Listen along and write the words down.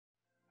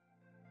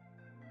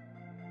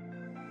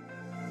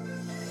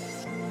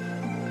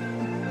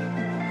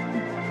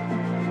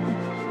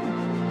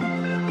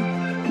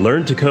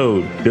Learn to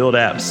code, build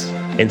apps,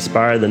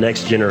 inspire the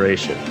next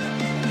generation.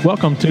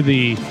 Welcome to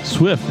the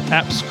Swift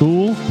App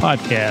School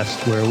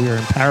podcast, where we are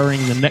empowering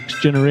the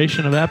next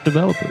generation of app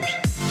developers.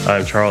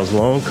 I'm Charles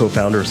Long,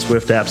 co-founder of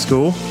Swift App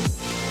School.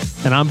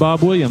 And I'm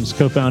Bob Williams,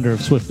 co-founder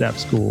of Swift App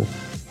School.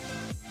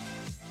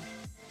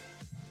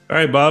 All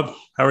right, Bob,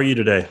 how are you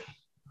today?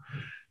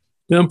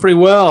 Doing pretty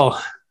well.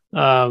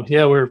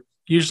 We're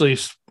usually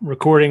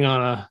recording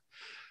on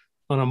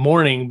a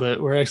morning,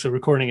 but we're actually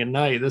recording at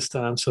night this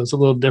time, so it's a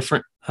little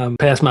different. I'm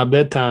past my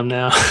bedtime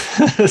now.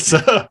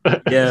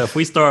 Yeah, if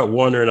we start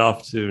wandering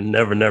off to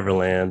Never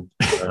Neverland,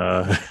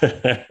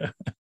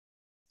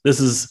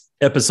 this is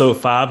episode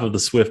 5 of the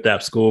Swift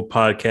App School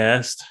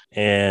podcast,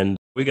 and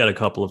we got a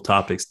couple of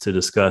topics to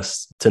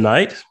discuss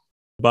tonight.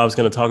 Bob's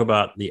going to talk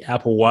about the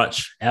Apple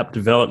Watch app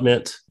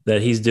development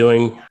that he's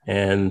doing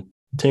and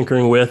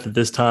tinkering with at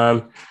this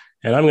time.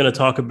 And I'm going to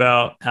talk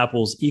about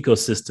Apple's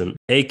ecosystem,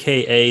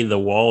 aka the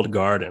walled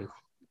garden.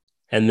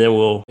 And then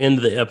we'll end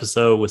the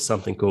episode with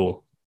something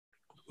cool.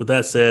 With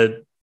that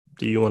said,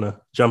 do you want to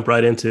jump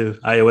right into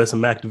iOS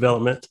and Mac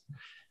development?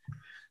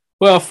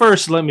 Well,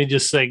 first, let me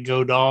just say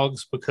go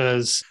Dogs,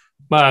 because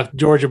my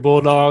Georgia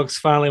Bulldogs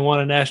finally won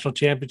a national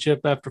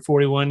championship after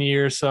 41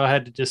 years. So I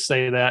had to just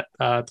say that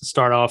to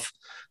start off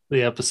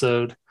the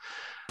episode.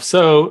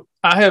 So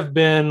I have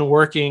been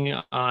working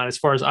on, as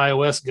far as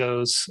iOS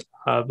goes,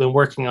 I've been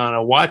working on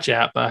a watch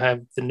app. I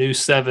have the new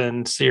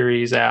 7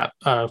 series app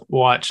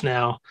watch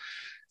now.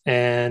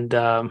 And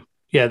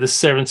this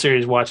 7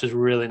 series watch is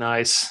really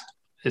nice.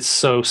 It's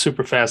so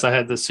super fast. I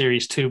had the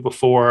series 2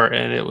 before,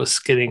 and it was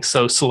getting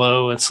so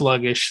slow and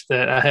sluggish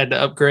that I had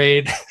to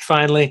upgrade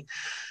finally.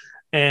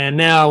 And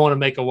now I want to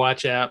make a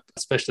watch app,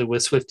 especially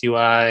with Swift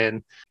UI,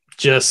 and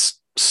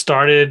just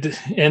started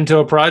into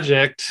a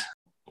project.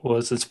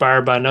 Was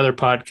inspired by another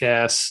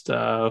podcast.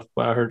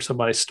 I heard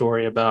somebody's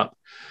story about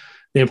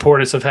the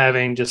importance of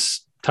having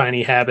just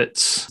tiny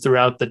habits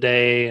throughout the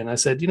day. And I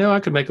said, I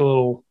could make a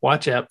little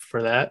watch app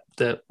for that.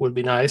 That would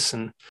be nice.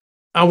 And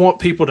I want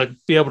people to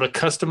be able to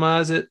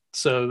customize it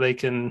so they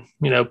can,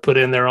 put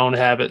in their own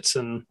habits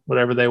and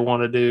whatever they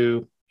want to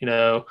do,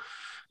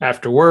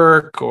 after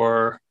work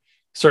or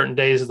certain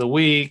days of the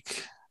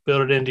week,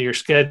 build it into your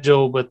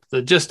schedule. But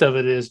the gist of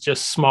it is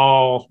just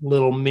small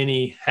little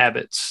mini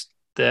habits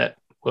that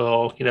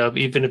will,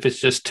 even if it's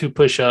just 2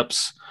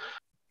 push-ups,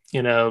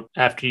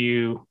 after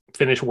you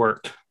finish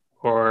work,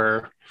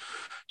 or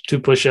 2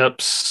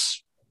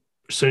 push-ups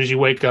as soon as you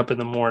wake up in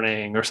the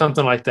morning, or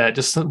something like that.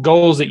 Just some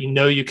goals that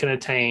you can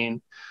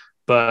attain,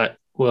 but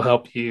will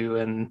help you.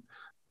 And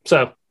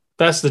so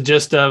that's the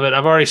gist of it.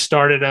 I've already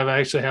started. I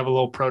actually have a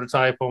little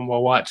prototype on my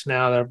watch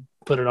now that I've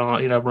put it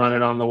on, run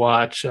it on the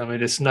watch. I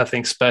mean, it's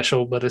nothing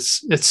special, but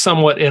it's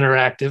somewhat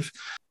interactive.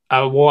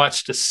 I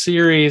watched a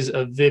series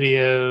of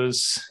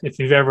videos.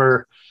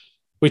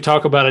 We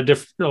talk about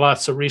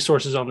lots of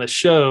resources on this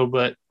show,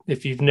 but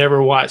if you've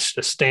never watched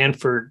a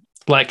Stanford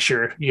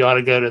lecture, you ought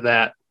to go to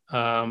that,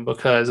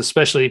 because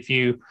especially if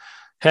you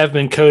have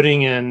been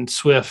coding in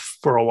Swift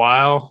for a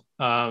while,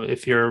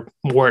 if you're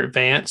more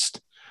advanced,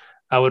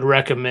 I would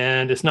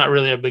recommend. It's not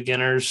really a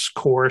beginner's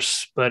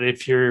course, but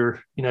if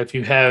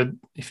you've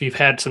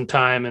had some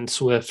time in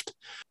Swift,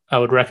 I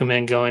would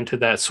recommend going to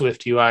that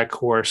Swift UI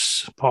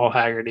course Paul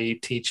Haggerty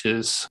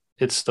teaches.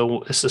 It's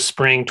the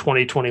spring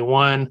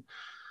 2021.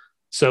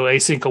 So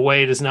async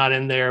await is not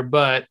in there,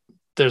 but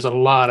there's a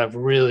lot of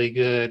really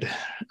good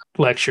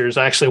lectures.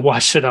 I actually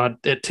watched it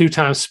at 2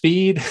 times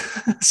speed.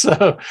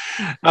 So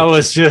I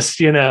was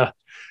just,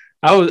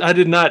 I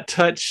did not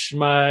touch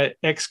my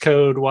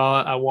Xcode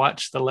while I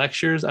watched the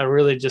lectures. I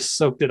really just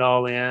soaked it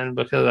all in,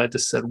 because I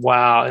just said,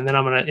 wow. And then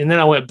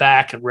I went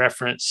back and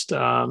referenced,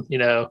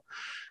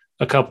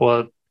 a couple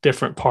of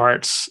different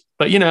parts.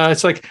 But,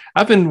 it's like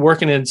I've been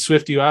working in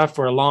Swift UI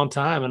for a long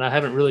time, and I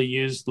haven't really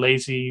used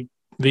lazy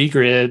V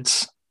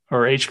grids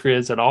or H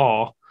grids at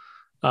all.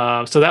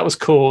 So that was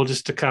cool,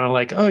 just to kind of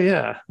like, oh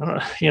yeah, I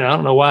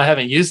don't know why I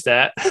haven't used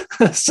that.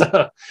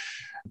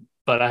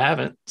 But I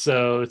haven't.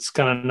 So it's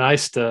kind of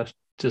nice to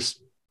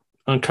just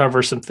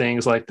uncover some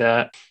things like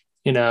that.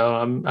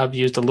 I've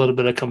used a little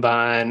bit of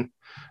Combine,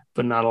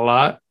 but not a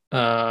lot.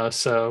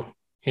 It's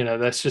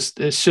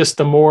just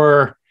the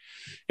more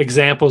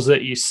examples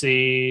that you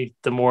see,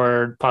 the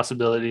more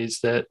possibilities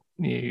that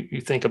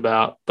you think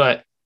about.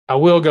 But I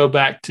will go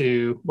back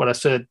to what I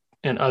said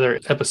in other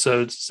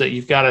episodes, that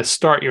you've got to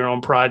start your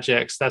own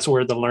projects. That's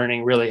where the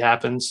learning really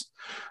happens,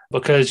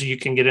 because you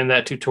can get in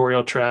that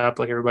tutorial trap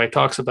like everybody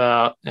talks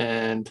about.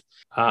 And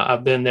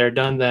I've been there,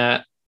 done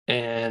that.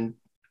 And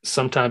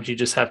sometimes you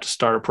just have to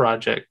start a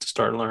project to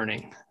start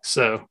learning.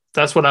 So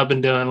that's what I've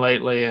been doing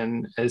lately.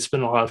 And it's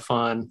been a lot of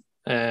fun,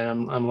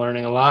 and I'm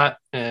learning a lot,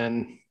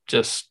 and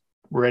just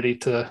ready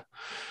to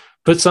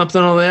put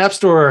something on the App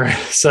Store.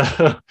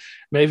 So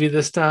maybe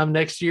this time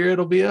next year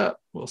it'll be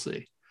up. We'll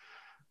see.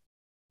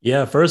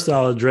 Yeah, first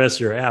I'll address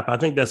your app. I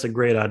think that's a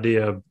great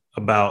idea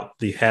about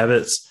the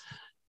habits,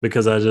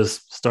 because I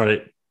just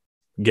started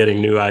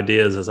getting new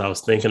ideas as I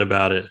was thinking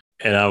about it.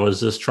 And I was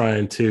just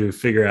trying to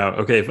figure out,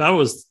 okay, if I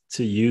was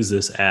to use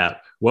this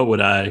app, what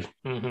would I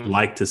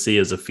like to see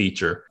as a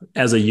feature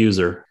as a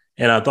user?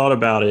 And I thought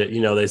about it,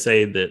 they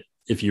say that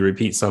if you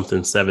repeat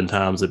something 7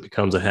 times, it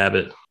becomes a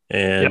habit.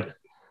 And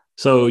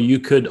so you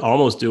could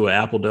almost do what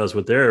Apple does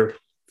with their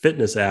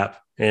fitness app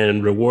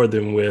and reward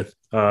them with,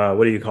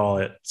 what do you call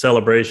it?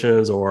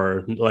 Celebrations,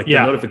 or like the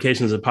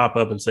notifications that pop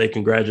up and say,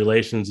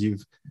 congratulations,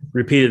 you've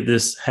repeated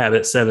this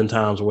habit 7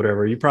 times or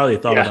whatever. You probably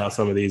thought about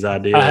some of these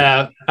ideas.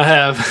 I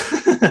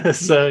have.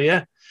 So,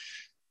 yeah.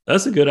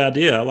 That's a good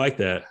idea. I like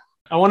that.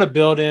 I want to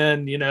build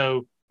in,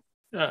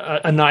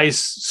 a nice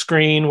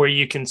screen where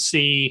you can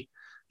see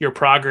your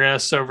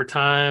progress over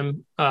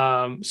time.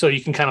 So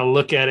you can kind of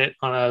look at it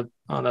on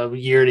a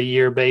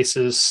year-to-year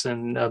basis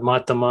and a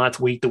month-to-month,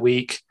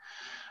 week-to-week,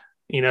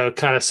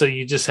 kind of, so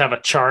you just have a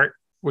chart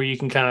where you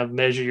can kind of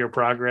measure your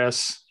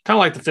progress, kind of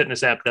like the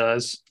fitness app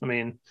does. I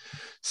mean,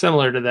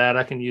 similar to that,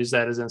 I can use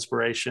that as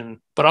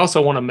inspiration, but I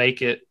also want to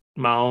make it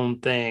my own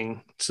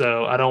thing.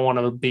 So I don't want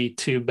to be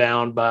too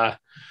bound by,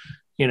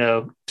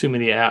 too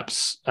many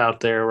apps out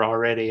there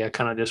already. I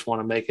kind of just want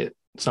to make it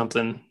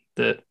something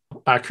that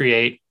I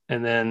create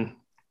and then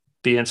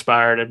be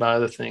inspired by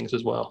other things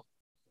as well.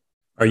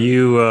 Are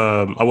you,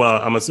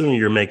 I'm assuming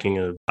you're making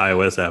an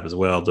iOS app as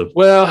well.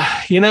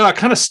 I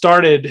kind of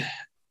started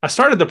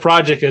the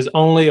project as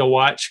only a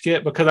watch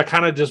kit because I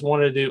kind of just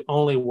wanted to do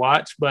only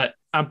watch, but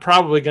I'm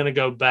probably going to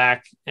go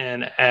back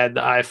and add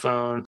the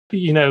iPhone.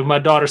 My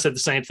daughter said the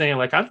same thing.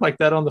 Like, I'd like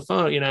that on the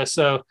phone,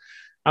 so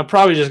I'm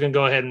probably just going to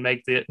go ahead and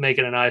make it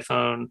an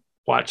iPhone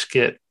watch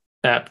kit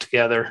app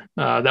together.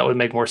 That would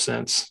make more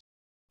sense.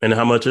 And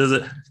how much is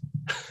it?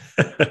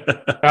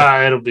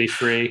 It'll be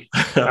free.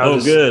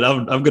 Good.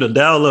 I'm going to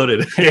download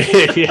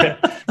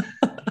it.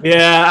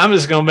 Yeah. I'm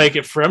just going to make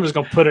it free. I'm just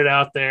going to put it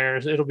out there.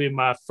 It'll be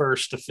my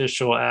first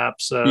official app.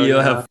 So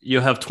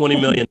you'll have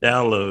 20 million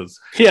downloads.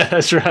 Yeah,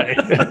 that's right.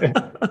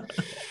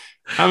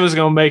 I'm just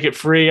going to make it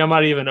free. I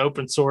might even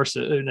open source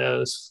it. Who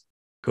knows?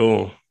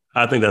 Cool.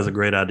 I think that's a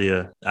great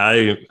idea.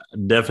 I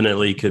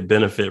definitely could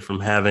benefit from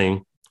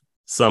having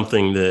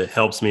something that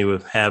helps me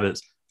with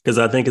habits, because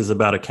I think it's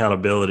about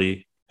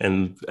accountability.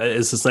 And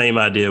it's the same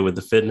idea with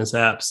the fitness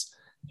apps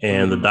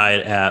and the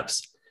diet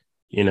apps.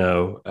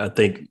 I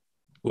think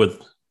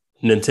with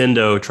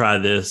Nintendo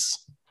tried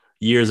this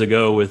years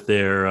ago with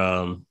their,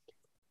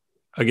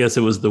 I guess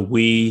it was the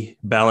Wii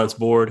balance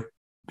board,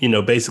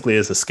 basically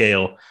as a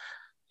scale.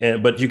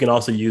 But you can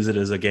also use it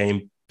as a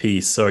game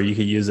piece. So you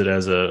could use it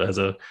as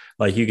a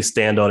like you could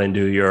stand on and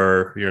do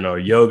your,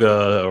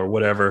 yoga or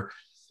whatever.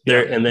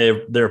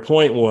 Their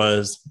point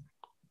was,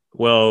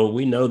 well,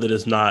 we know that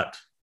it's not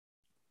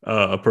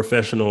a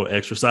professional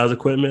exercise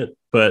equipment,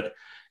 but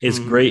it's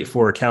great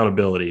for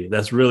accountability.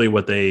 That's really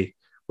what they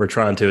were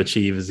trying to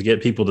achieve, is to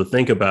get people to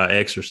think about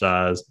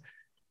exercise.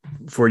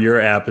 For your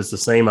app, it's the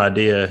same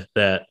idea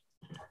that,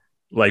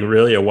 like,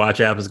 really a watch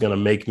app is going to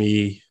make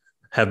me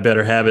have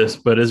better habits,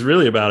 but it's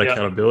really about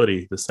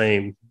accountability. The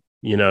same,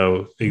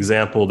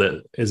 example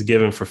that is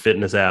given for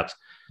fitness apps.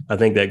 I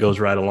think that goes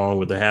right along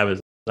with the habits.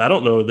 I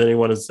don't know that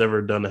anyone has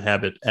ever done a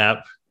habit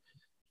app.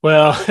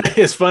 Well,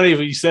 it's funny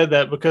when you said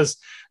that, because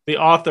the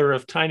author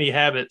of Tiny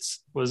Habits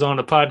was on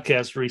a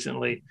podcast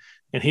recently,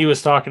 and he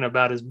was talking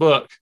about his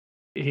book.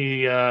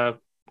 He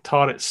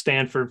taught at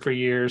Stanford for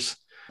years.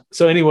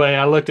 So anyway,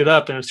 I looked it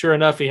up, and sure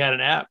enough, he had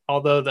an app.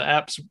 Although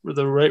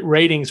the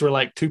ratings were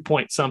like 2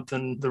 point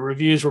something, the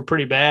reviews were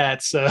pretty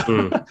bad. So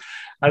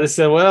I just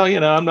said, well,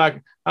 I'm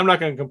not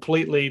going to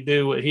completely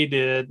do what he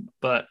did,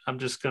 but I'm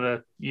just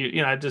going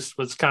to, I just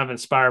was kind of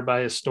inspired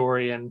by his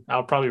story, and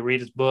I'll probably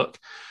read his book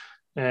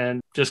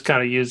and just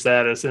kind of use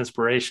that as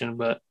inspiration.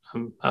 But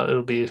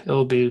it'll be a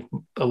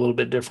little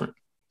bit different.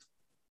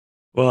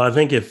 Well, I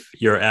think if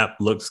your app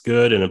looks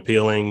good and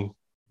appealing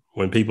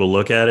when people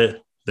look at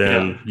it,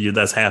 then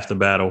that's half the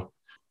battle.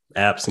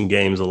 Apps and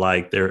games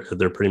alike, they're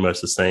pretty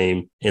much the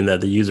same in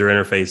that the user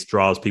interface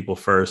draws people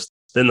first.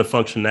 Then the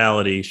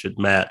functionality should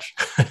match.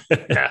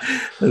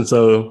 And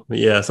so,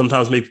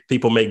 sometimes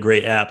people make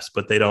great apps,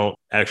 but they don't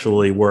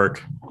actually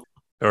work.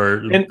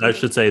 I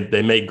should say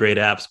they make great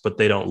apps, but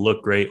they don't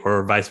look great,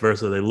 or vice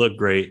versa. They look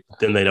great,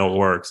 then they don't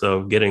work.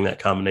 So getting that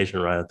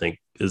combination right, I think,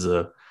 is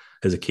a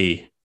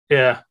key.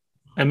 Yeah.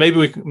 And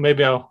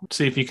maybe I'll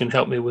see if you can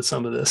help me with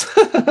some of this.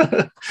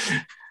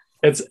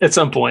 At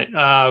some point.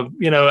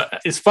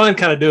 It's fun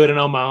kind of doing it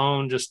on my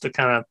own, just to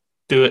kind of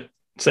do it,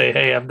 say,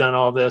 hey, I've done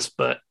all this,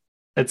 but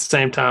at the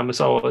same time, it's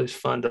always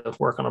fun to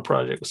work on a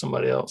project with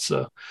somebody else.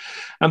 So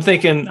I am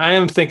thinking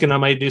I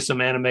might do some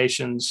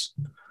animations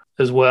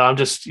as well. I'm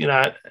just,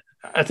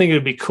 I think it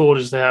would be cool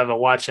just to have a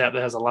watch app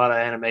that has a lot of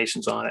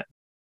animations on it.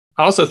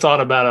 I also thought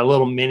about a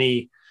little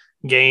mini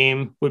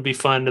game would be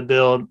fun to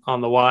build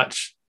on the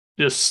watch.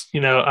 Just,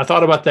 I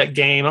thought about that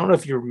game. I don't know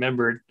if you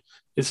remembered.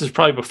 This is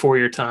probably before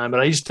your time, but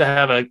I used to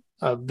have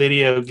a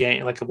video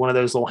game, like one of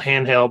those little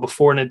handheld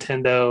before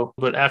Nintendo,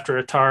 but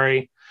after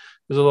Atari.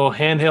 It was a little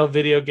handheld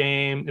video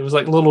game. It was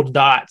like little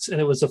dots, and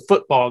it was a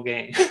football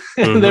game.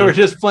 And they were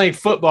just playing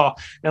football.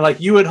 And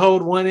like you would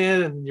hold one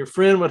end and your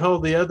friend would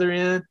hold the other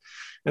end,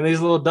 and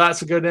these little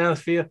dots would go down the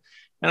field.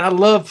 And I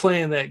love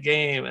playing that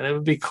game, and it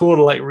would be cool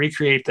to like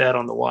recreate that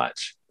on the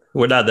watch.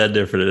 We're not that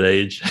different in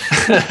age.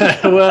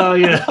 Well,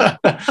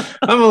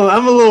 I'm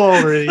a little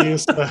older than you,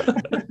 so.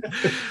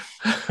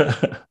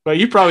 But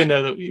you probably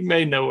know that. You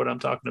may know what I'm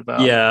talking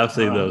about. Yeah, I've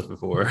seen those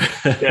before.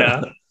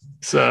 Yeah.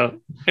 So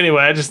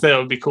anyway, I just thought it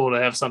would be cool to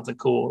have something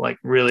cool, like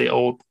really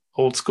old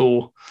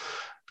school,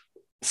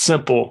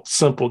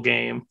 simple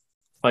game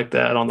like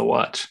that on the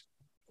watch.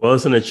 Well,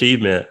 it's an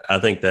achievement. I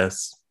think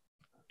that's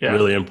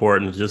really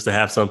important, just to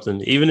have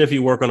something, even if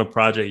you work on a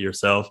project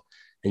yourself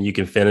and you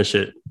can finish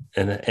it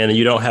and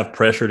you don't have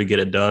pressure to get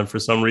it done for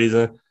some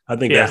reason. I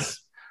think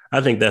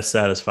that's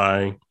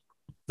satisfying.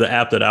 The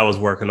app that I was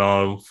working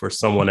on for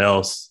someone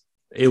else,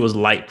 it was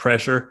light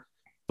pressure,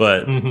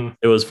 but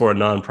it was for a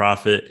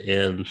nonprofit.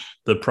 And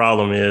the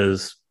problem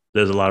is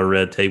there's a lot of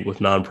red tape with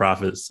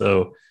nonprofits.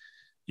 So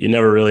you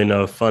never really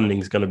know if funding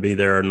is going to be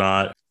there or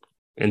not.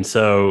 And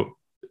so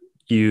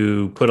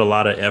you put a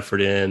lot of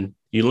effort in,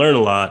 you learn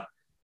a lot,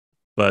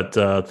 but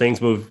things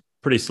move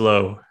pretty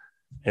slow.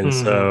 And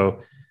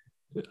so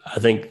I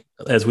think,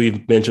 as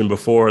we've mentioned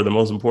before, the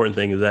most important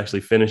thing is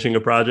actually finishing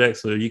a project.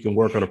 So you can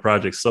work on a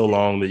project so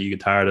long that you get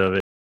tired of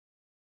it.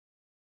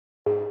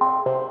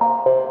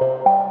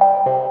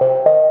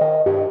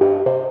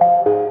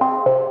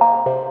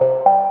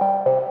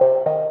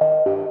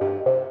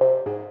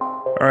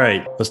 All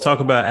right, let's talk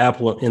about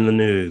Apple in the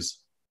news.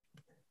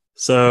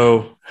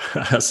 So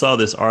I saw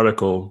this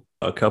article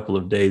a couple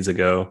of days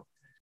ago,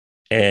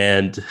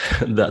 and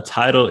the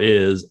title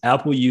is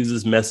Apple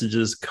uses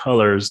messages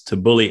colors to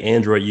bully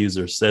Android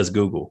users, says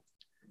Google.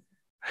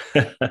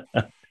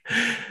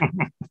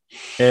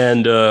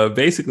 And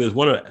basically, it's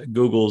one of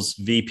Google's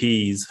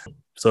VPs.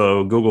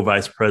 So Google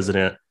vice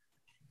president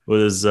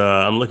was,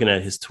 I'm looking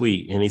at his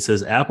tweet, and he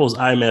says, Apple's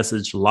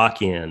iMessage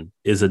lock-in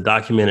is a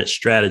documented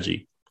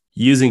strategy.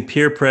 Using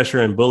peer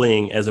pressure and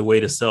bullying as a way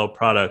to sell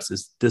products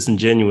is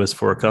disingenuous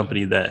for a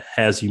company that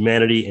has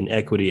humanity and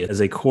equity as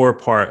a core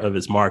part of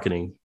its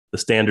marketing. The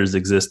standards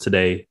exist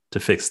today to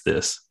fix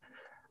this.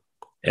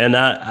 And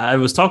I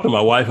was talking to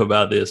my wife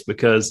about this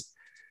because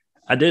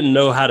I didn't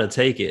know how to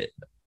take it.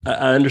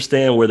 I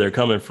understand where they're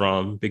coming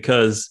from,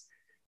 because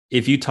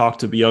if you talk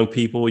to young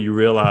people, you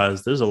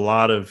realize there's a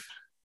lot of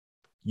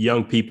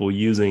young people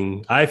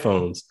using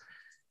iPhones.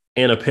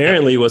 And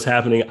apparently what's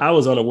happening, I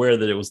was unaware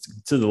that it was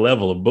to the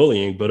level of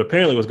bullying, but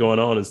apparently what's going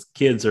on is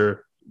kids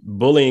are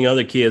bullying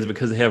other kids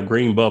because they have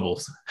green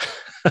bubbles.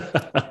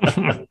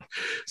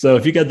 So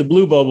if you got the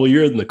blue bubble,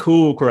 you're in the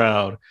cool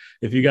crowd.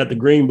 If you got the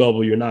green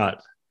bubble, you're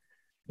not.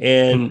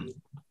 And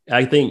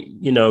I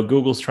think,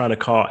 Google's trying to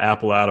call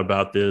Apple out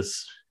about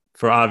this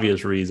for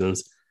obvious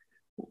reasons.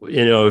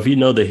 If you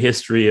know the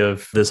history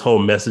of this whole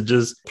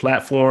messages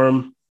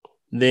platform,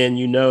 then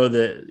you know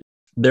that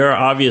there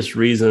are obvious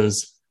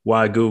reasons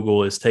why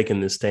Google is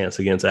taking this stance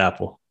against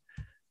Apple.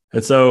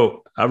 And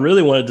so I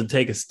really wanted to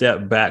take a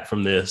step back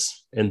from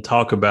this and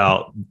talk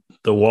about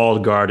the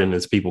walled garden,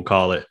 as people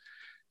call it,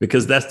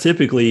 because that's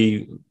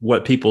typically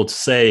what people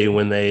say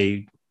when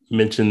they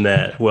mention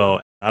that,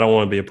 well, I don't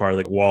want to be a part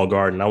of the walled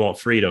garden. I want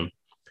freedom.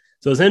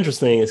 So it's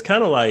interesting. It's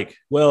kind of like,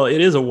 well, it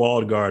is a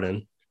walled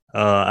garden.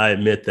 I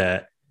admit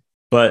that.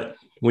 But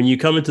when you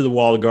come into the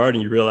walled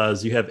garden, you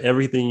realize you have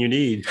everything you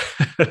need.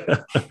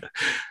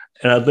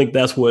 And I think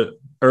that's what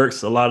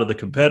irks a lot of the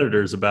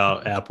competitors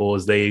about Apple,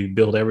 is they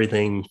build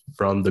everything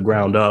from the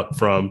ground up,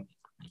 from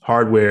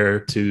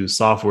hardware to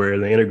software,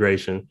 the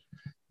integration.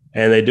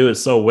 And they do it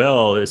so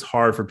well, it's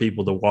hard for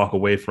people to walk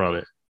away from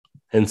it.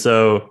 And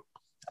so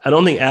I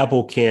don't think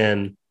Apple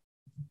can.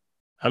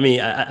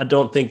 I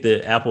don't think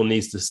that Apple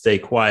needs to stay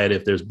quiet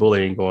if there's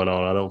bullying going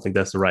on. I don't think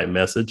that's the right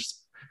message,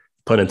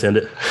 pun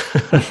intended.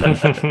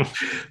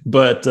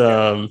 But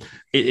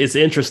it's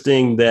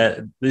interesting that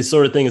this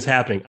sort of thing is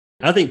happening.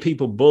 I think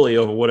people bully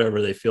over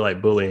whatever they feel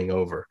like bullying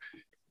over.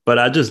 But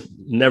I just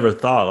never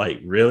thought, like,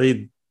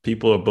 really,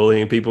 people are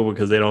bullying people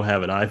because they don't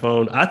have an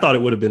iPhone? I thought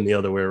it would have been the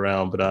other way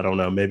around, but I don't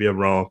know. Maybe I'm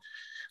wrong.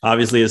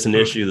 Obviously, it's an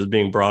issue that's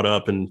being brought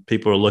up and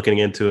people are looking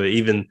into it.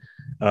 Even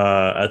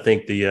I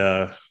think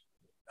the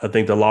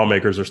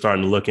lawmakers are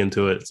starting to look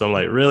into it. So I'm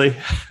like, really?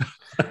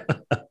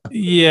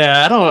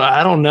 Yeah,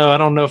 I don't know. I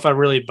don't know if I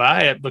really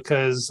buy it,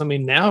 because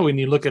now when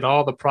you look at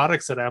all the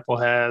products that Apple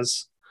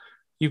has,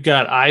 you've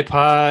got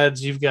iPods,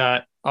 you've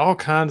got all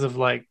kinds of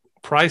like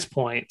price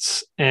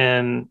points,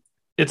 and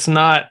it's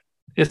not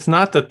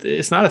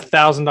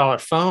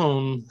 $1,000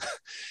 phone.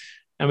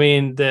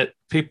 That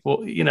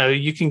people,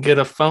 you can get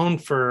a phone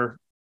for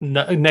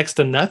next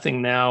to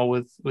nothing now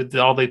with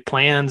all the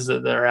plans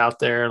that are out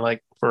there,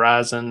 like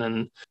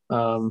Verizon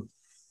and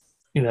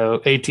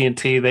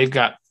AT&T. They've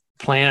got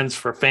plans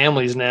for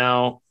families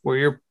now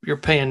where you're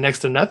paying next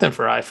to nothing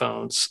for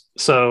iPhones.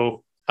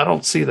 So I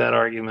don't see that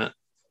argument.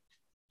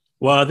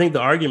 Well, I think the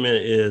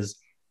argument is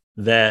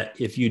that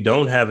if you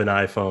don't have an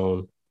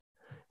iPhone,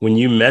 when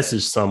you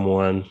message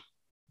someone,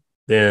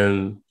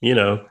 then,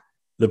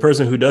 the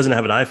person who doesn't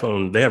have an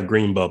iPhone, they have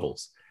green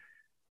bubbles.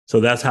 So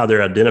that's how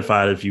they're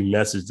identified if you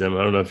message them.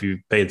 I don't know if you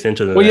pay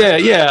attention to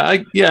that.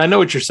 Yeah. I know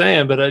what you're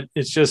saying, but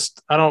it's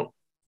just,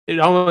 it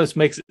almost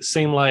makes it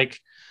seem like,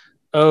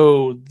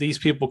 oh, these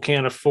people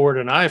can't afford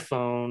an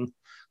iPhone,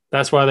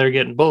 that's why they're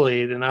getting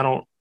bullied. And I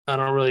don't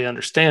really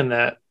understand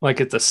that.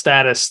 Like, it's a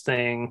status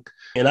thing.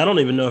 And I don't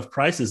even know if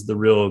price is the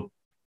real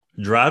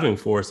driving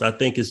force. I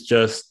think it's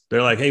just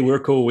they're like, hey, we're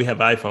cool. We have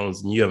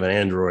iPhones and you have an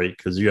Android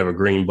because you have a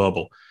green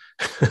bubble.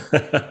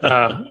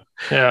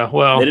 Yeah,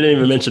 well, they didn't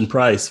even mention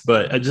price,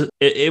 but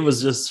it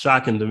was just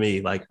shocking to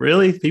me. Like,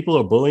 really, people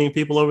are bullying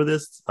people over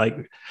this?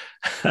 Like,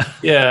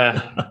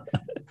 yeah,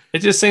 it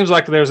just seems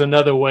like there's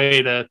another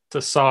way to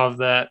solve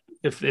that.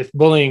 If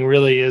bullying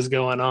really is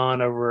going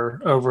on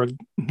over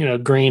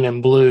green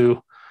and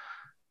blue,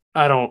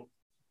 I don't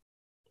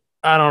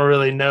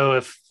really know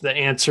if the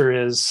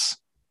answer is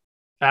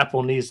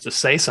Apple needs to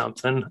say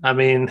something. I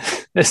mean,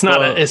 it's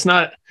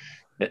not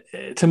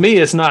to me,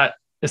 it's not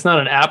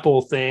an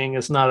Apple thing.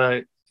 It's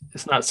not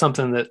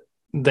something that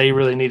they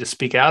really need to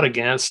speak out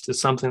against.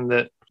 It's something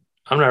that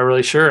I'm not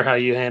really sure how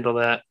you handle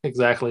that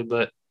exactly,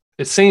 but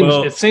it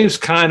seems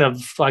kind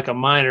of like a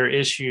minor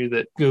issue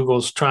that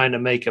Google's trying to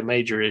make a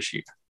major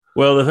issue.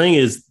 Well, the thing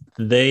is,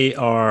 a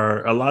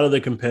lot of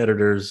the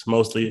competitors,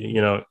 mostly,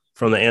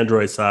 from the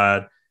Android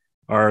side,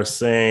 are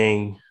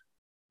saying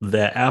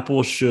that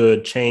Apple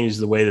should change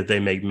the way that they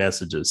make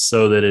messages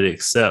so that it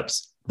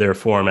accepts their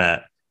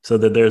format, so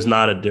that there's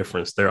not a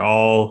difference. They're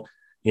all,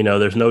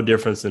 there's no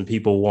difference, and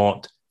people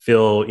won't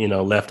feel,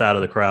 left out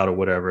of the crowd or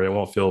whatever. They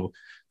won't feel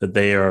that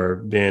they are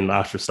being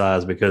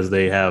ostracized because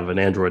they have an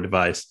Android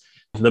device.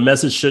 The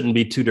message shouldn't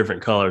be two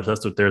different colors.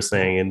 That's what they're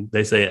saying. And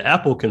they say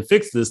Apple can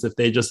fix this if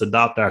they just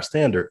adopt our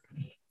standard.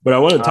 But I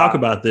want to talk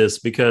about this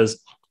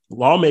because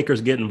lawmakers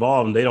get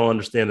involved and they don't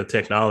understand the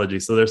technology.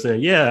 So they're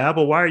saying, yeah,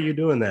 Apple, why are you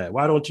doing that?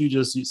 Why don't you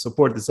just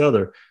support this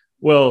other?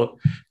 Well,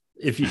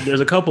 there's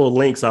a couple of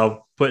links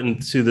I'll put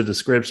into the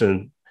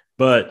description,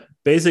 but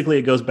basically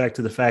it goes back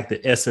to the fact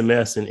that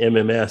SMS and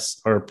MMS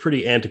are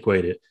pretty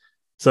antiquated.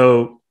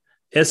 So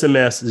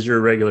SMS is your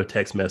regular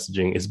text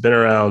messaging. It's been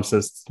around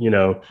since,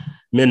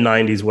 mid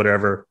 90s,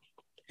 whatever,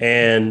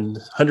 and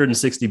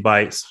 160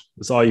 bytes.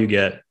 That's all you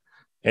get.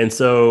 And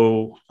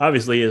so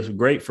obviously it's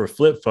great for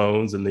flip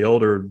phones and the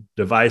older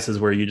devices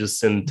where you just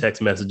send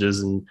text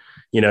messages and,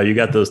 you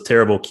got those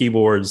terrible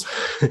keyboards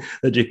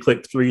that you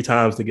click 3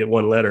 times to get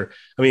one letter.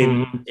 I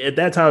mean, At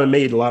that time, it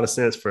made a lot of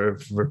sense for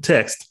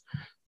text.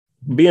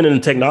 Being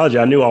in technology,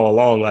 I knew all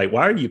along, like,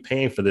 why are you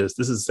paying for this?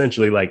 This is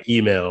essentially like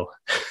email.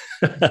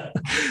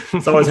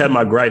 It's always had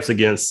my gripes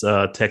against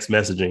text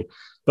messaging.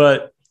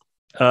 But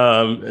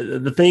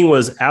the thing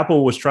was,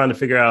 Apple was trying to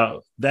figure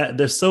out that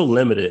they're so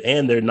limited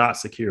and they're not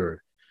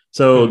secure.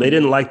 So they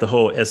didn't like the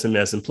whole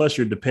SMS. And plus,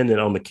 you're dependent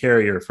on the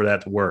carrier for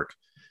that to work.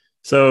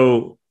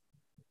 So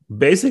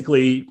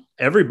basically,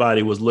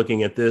 everybody was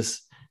looking at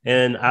this.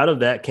 And out of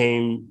that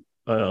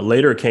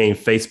later came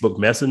Facebook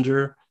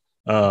Messenger,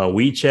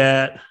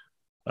 WeChat.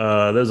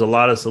 There's a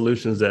lot of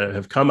solutions that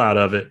have come out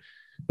of it.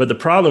 But the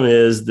problem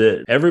is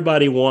that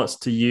everybody wants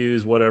to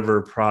use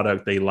whatever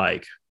product they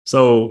like.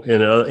 So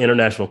in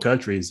international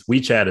countries,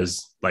 WeChat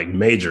is like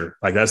major.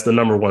 Like that's the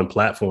number one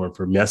platform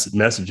for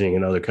messaging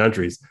in other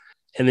countries.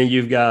 And then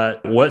you've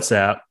got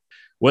WhatsApp.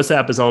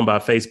 WhatsApp is owned by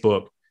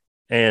Facebook,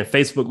 and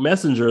Facebook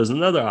Messenger is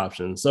another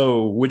option.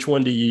 So which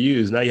one do you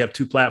use? Now you have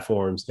 2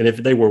 platforms. And if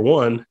they were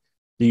one,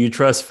 do you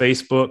trust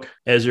Facebook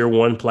as your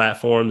one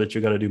platform that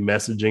you're going to do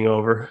messaging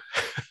over?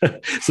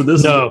 So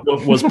this is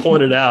what was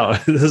pointed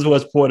out. This is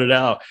what's pointed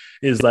out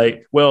is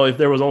like, well, if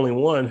there was only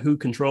one, who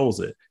controls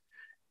it?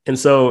 And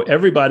so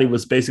everybody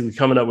was basically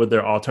coming up with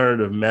their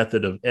alternative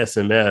method of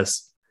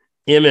SMS.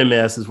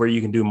 MMS is where you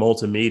can do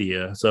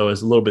multimedia. So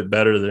it's a little bit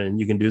better than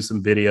you can do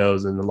some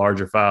videos and the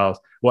larger files.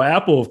 Well,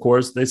 Apple, of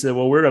course, they said,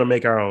 well, we're going to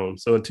make our own.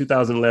 So in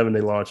 2011, they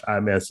launched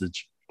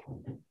iMessage.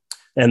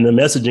 And the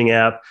messaging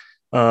app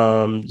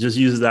just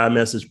uses the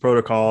iMessage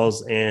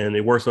protocols and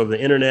it works over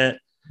the internet.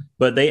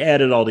 But they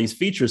added all these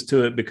features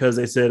to it because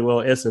they said, well,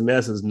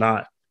 SMS is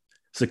not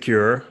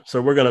secure.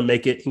 So we're going to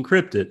make it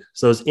encrypted.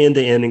 So it's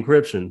end-to-end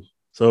encryption.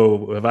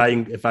 So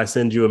if I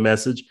send you a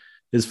message,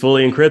 it's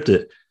fully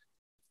encrypted.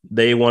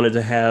 They wanted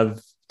to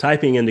have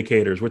typing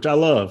indicators, which I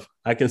love.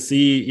 I can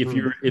see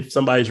if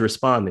somebody's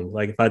responding.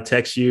 Like if I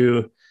text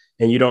you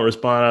and you don't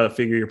respond, I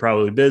figure you're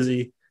probably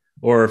busy.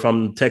 Or if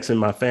I'm texting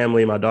my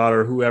family, my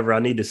daughter, whoever, I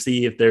need to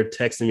see if they're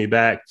texting me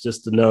back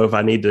just to know if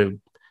I need to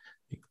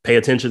pay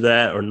attention to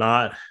that or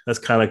not. That's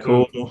kind of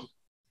cool. Mm-hmm.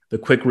 The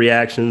quick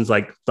reactions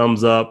like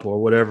thumbs up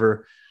or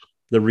whatever,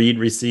 the read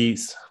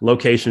receipts,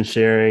 location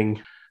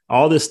sharing,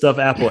 all this stuff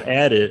Apple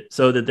added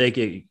so that they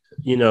could,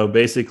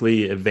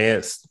 basically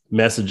advance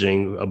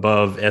messaging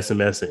above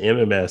SMS and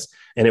MMS.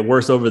 And it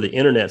works over the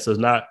internet. So it's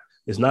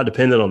not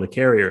dependent on the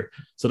carrier.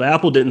 So the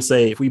Apple didn't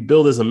say, if we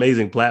build this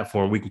amazing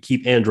platform, we can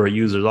keep Android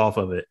users off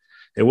of it.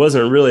 It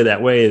wasn't really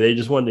that way. They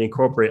just wanted to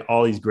incorporate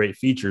all these great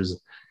features.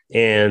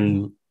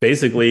 And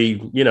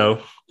basically,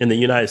 in the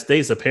United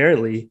States,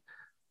 apparently,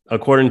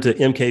 according to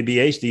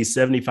MKBHD,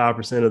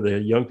 75% of the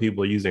young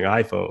people are using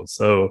iPhones.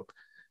 So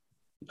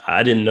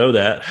I didn't know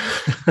that.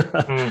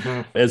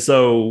 Mm-hmm. And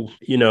so,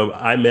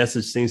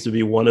 iMessage seems to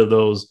be one of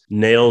those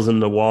nails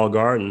in the wall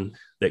garden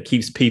that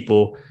keeps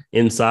people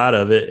inside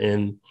of it.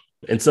 And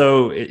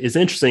so it's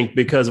interesting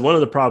because one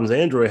of the problems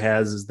Android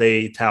has is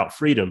they tout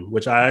freedom,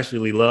 which I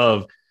actually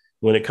love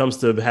when it comes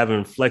to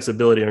having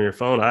flexibility on your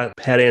phone. I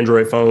had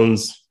Android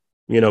phones,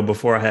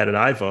 before I had an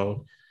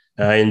iPhone.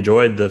 I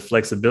enjoyed the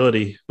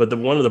flexibility, but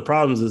one of the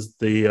problems is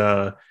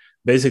the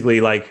basically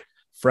like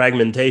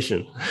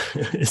fragmentation.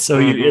 So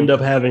you end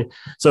up having,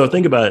 so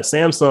think about it.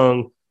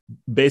 Samsung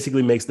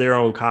basically makes their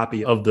own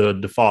copy of the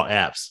default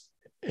apps.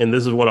 And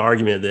this is one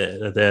argument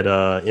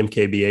that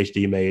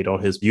MKBHD made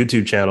on his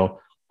YouTube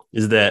channel,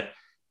 is that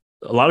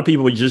a lot of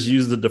people just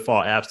use the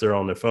default apps that are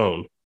on their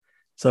phone.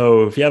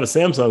 So if you have a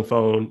Samsung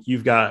phone,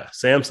 you've got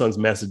Samsung's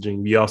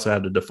messaging. You also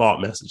have the default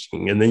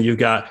messaging, and then you've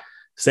got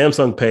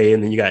Samsung Pay,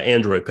 and then you got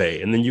Android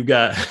Pay, and then you've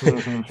got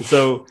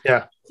so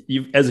yeah.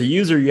 You, as a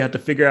user, you have to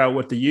figure out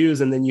what to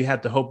use, and then you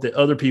have to hope that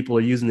other people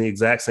are using the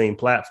exact same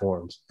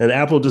platforms. And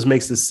Apple just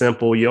makes this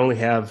simple. You only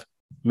have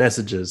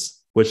messages,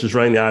 which is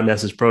running the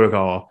iMessage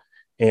protocol,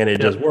 and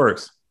it just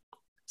works.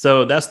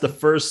 So that's the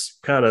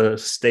first kind of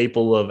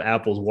staple of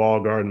Apple's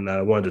walled garden that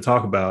I wanted to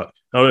talk about.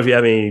 I don't know if you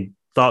have any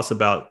thoughts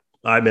about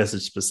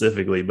iMessage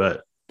specifically,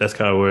 but that's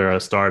kind of where I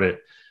started.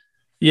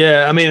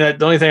 Yeah, I mean,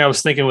 the only thing I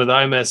was thinking with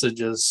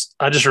iMessage is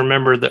I just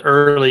remember the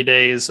early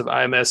days of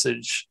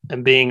iMessage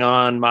and being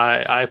on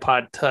my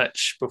iPod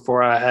Touch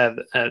before I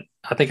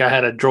think I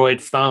had a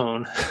Droid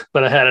phone,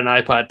 but I had an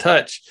iPod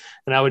Touch,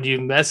 and I would use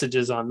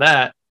messages on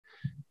that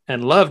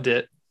and loved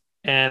it.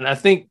 And I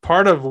think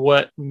part of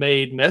what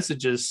made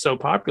messages so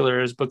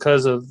popular is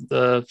because of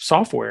the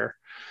software,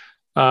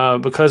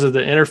 because of the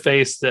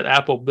interface that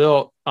Apple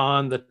built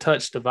on the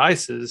touch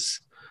devices.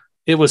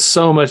 It was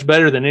so much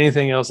better than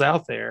anything else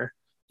out there.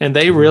 And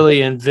they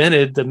really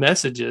invented the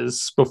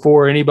messages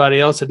before anybody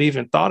else had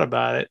even thought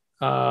about it.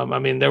 I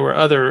mean, there were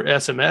other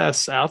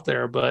SMS out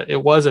there, but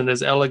it wasn't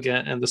as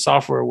elegant and the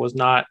software was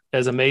not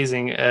as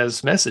amazing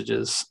as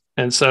messages.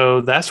 And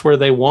so that's where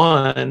they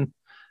won.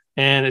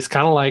 And it's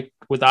kind of like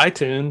with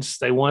iTunes,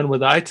 they won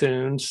with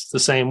iTunes the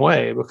same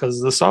way because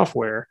of the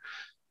software.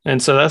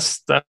 And so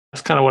that's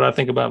kind of what I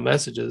think about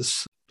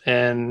messages.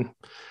 And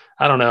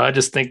I don't know. I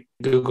just think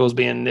Google's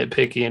being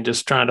nitpicky and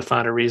just trying to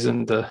find a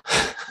reason to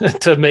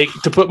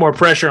put more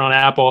pressure on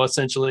Apple,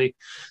 essentially,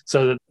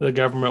 so that the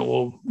government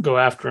will go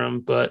after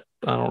them. But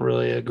I don't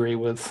really agree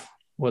with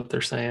what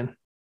they're saying.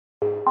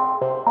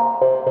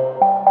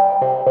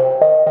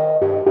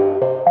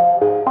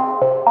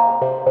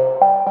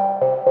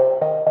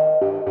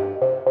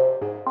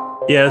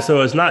 Yeah,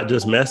 so it's not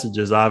just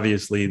messages.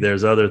 Obviously,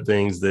 there's other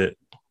things that,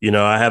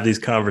 I have these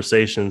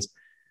conversations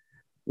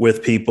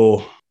with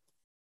people.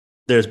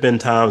 There's been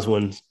times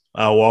when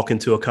I walk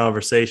into a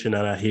conversation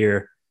and I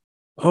hear,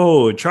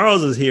 oh,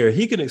 Charles is here.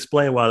 He can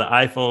explain why the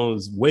iPhone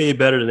is way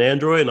better than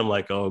Android. And I'm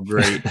like, oh,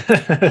 great.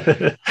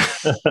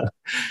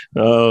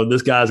 Oh,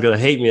 this guy's going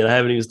to hate me. And I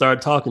haven't even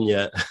started talking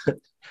yet.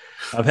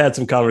 I've had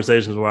some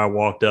conversations where I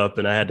walked up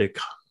and I had to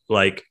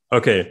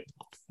okay,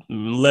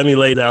 let me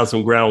lay down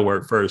some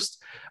groundwork first.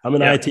 I'm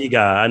an IT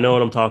guy. I know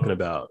what I'm talking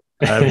about.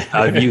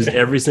 I've used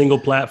every single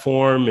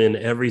platform and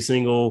every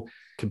single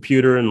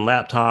computer and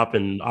laptop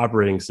and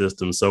operating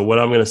system. So what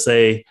I'm going to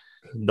say,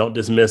 don't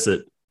dismiss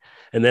it.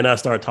 And then I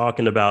start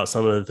talking about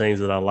some of the things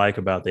that I like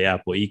about the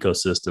Apple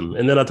ecosystem.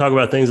 And then I talk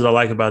about things that I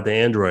like about the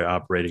Android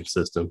operating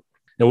system.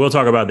 And we'll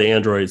talk about the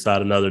Android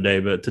side another day,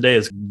 but today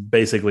is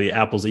basically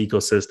Apple's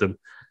ecosystem.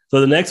 So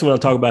the next one I'll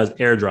talk about is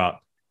AirDrop.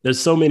 There's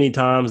so many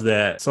times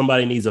that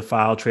somebody needs a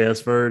file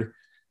transferred.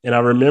 And I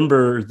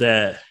remember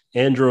that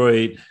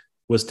Android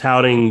was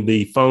touting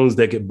the phones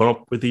that could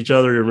bump with each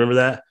other. You remember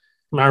that?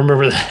 I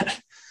remember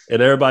that.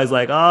 And everybody's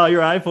like, oh,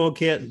 your iPhone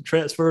can't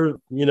transfer,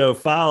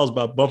 files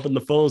by bumping the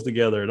phones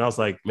together. And I was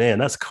like, man,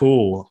 that's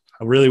cool.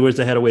 I really wish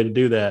they had a way to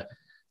do that.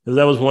 Because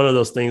that was one of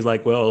those things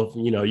like, well,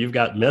 you've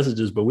got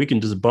messages, but we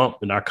can just bump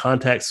and our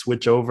contacts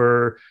switch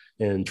over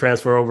and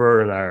transfer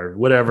over and our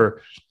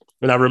whatever.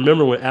 And I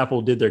remember when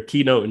Apple did their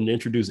keynote and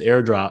introduced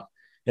AirDrop,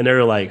 and they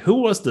were like,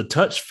 who wants to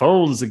touch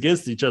phones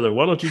against each other?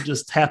 Why don't you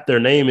just tap their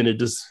name and it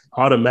just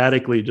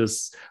automatically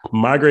just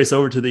migrates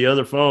over to the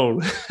other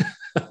phone?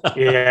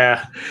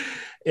 Yeah.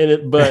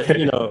 But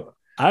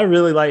I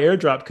really like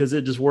AirDrop because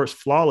it just works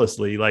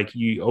flawlessly. Like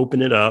you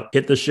open it up,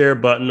 hit the share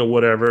button or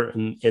whatever,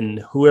 and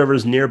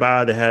whoever's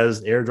nearby that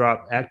has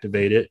AirDrop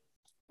activated,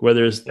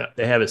 whether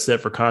they have it set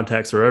for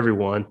contacts or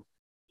everyone,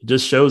 it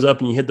just shows up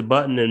and you hit the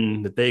button,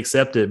 and if they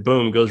accept it,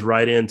 boom, goes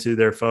right into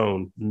their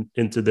phone,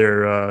 into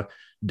their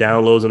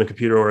downloads on the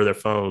computer or their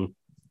phone.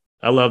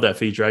 I love that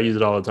feature. I use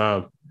it all the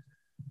time.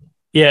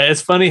 Yeah,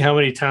 it's funny how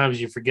many times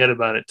you forget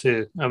about it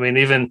too. I mean,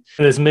 even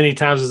as many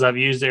times as I've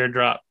used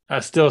AirDrop,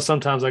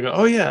 sometimes I go,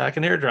 oh yeah, I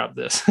can AirDrop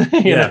this.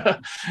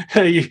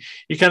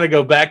 you kind of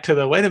go back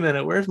to wait a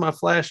minute, where's my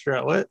flash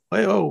drive? Wait,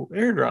 oh,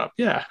 AirDrop.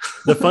 Yeah.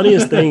 The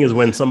funniest thing is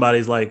when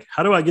somebody's like,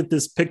 how do I get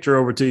this picture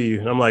over to you?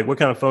 And I'm like, what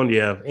kind of phone do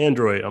you have?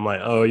 Android. I'm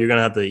like, oh, you're going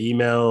to have to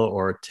email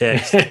or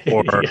text,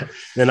 or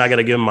then I got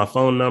to give them my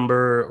phone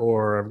number,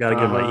 or I've got to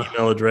give my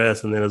email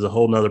address. And then there's a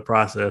whole nother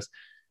process.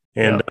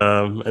 And,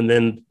 and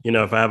then,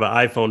 if I have an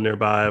iPhone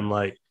nearby, I'm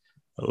like,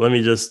 Let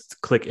me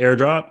just click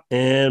AirDrop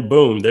and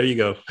boom, there you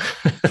go.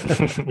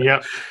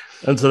 Yep.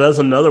 And so that's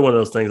another one of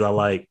those things I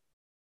like.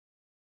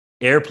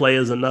 AirPlay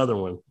is another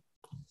one.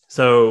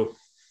 So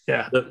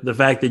Yeah. the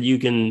fact that you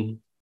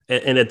can,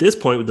 and at this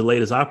point with the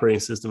latest operating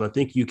system, I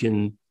think you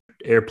can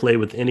AirPlay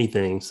with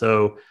anything.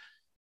 So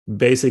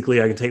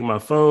basically I can take my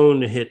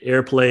phone, hit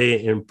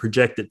AirPlay and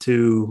project it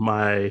to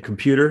my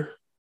computer.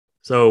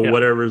 So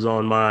whatever's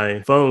on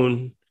my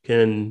phone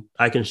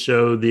I can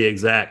show the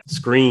exact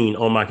screen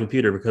on my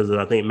computer, because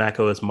I think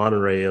macOS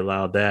Monterey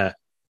allowed that.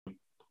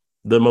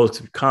 The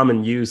most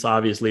common use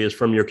obviously is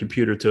from your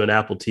computer to an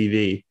Apple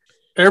TV.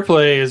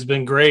 AirPlay has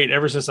been great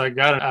ever since I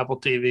got an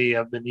Apple TV.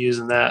 I've been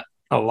using that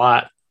a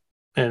lot.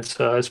 And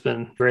so it's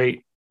been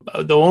great.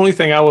 The only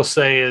thing I will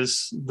say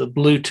is the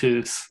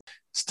Bluetooth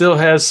still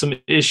has some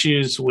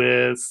issues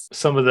with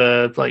some of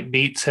the like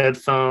Beats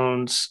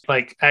headphones,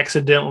 like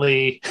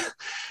accidentally,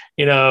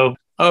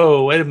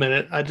 oh, wait a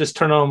minute, I just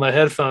turned on my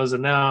headphones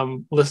and now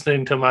I'm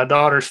listening to my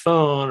daughter's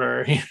phone,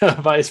 or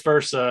vice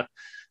versa.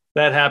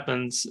 That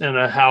happens in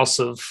a house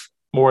of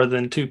more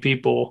than two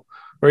people,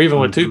 or even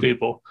with two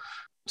people.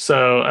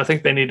 So I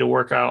think they need to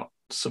work out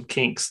some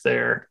kinks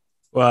there.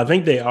 Well, I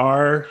think they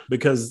are,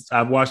 because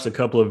I've watched a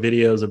couple of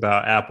videos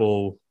about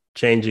Apple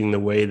changing the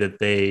way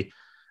that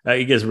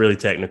it gets really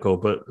technical,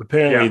 but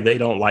apparently they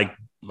don't like,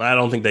 I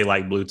don't think they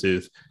like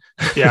Bluetooth.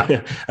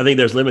 Yeah. I think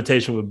there's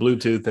limitation with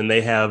Bluetooth, and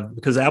they have,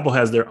 because Apple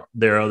has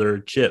their other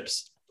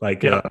chips,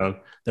 like they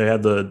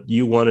have the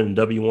U1 and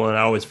W1.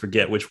 I always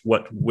forget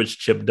which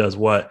chip does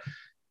what,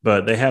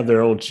 but they have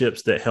their own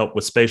chips that help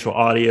with spatial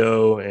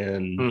audio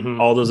and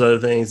all those other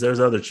things. There's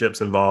other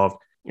chips involved.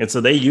 And so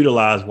they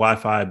utilize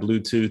Wi-Fi,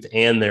 Bluetooth,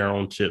 and their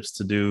own chips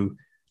to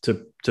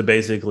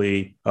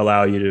basically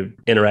allow you to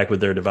interact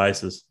with their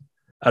devices.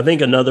 I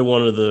think another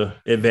one of the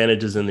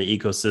advantages in the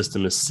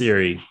ecosystem is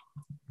Siri.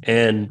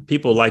 And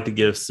people like to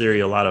give Siri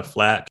a lot of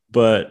flack,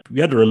 but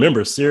you have to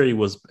remember Siri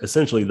was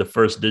essentially the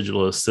first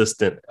digital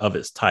assistant of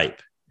its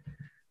type.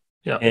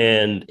 Yeah.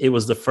 And it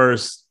was the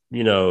first,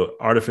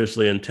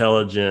 artificially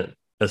intelligent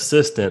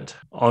assistant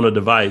on a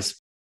device.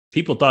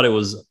 People thought it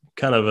was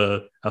kind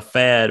of a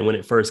fad when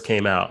it first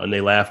came out, and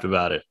they laughed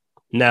about it.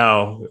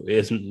 Now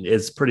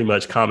it's pretty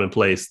much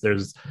commonplace.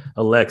 There's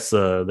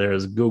Alexa,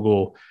 there's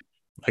Google.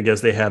 I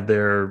guess they have I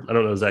don't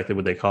know exactly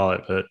what they call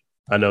it, but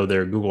I know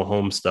their Google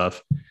Home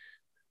stuff.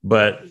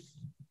 But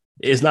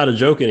it's not a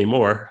joke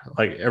anymore.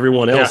 Like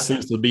everyone else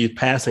seems to be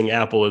passing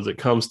Apple as it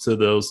comes to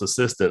those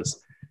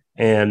assistants.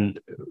 And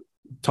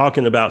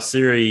talking about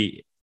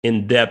Siri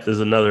in depth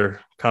is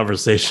another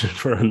conversation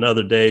for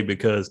another day,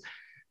 because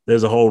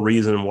there's a whole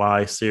reason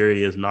why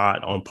Siri is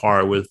not on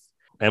par with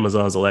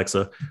Amazon's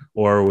Alexa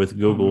or with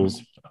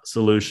Google's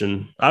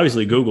solution.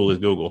 Obviously, Google is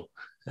Google.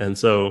 And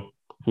so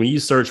when you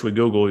search with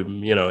Google,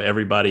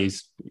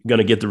 everybody's going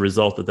to get the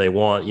result that they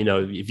want.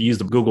 If you use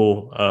the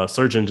Google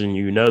search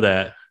engine,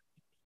 that.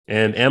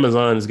 And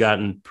Amazon has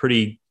gotten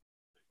pretty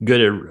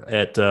good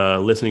at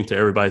listening to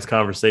everybody's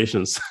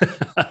conversations.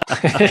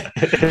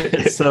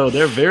 So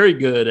they're very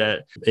good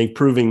at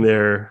improving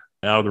their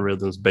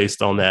algorithms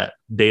based on that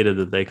data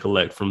that they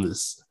collect from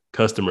this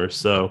customer.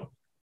 So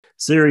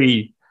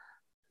Siri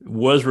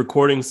was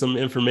recording some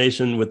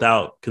information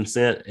without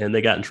consent, and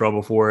they got in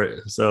trouble for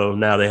it. So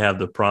now they have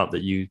the prompt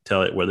that you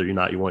tell it whether or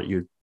not you want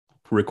your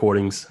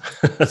recordings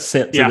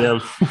sent to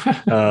them.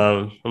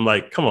 I'm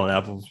like, come on,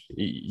 Apple,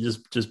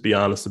 just be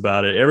honest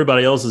about it.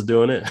 Everybody else is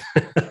doing it.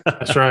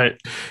 That's right.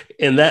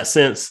 In that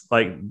sense,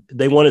 like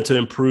they wanted to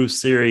improve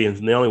Siri, and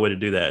the only way to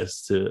do that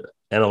is to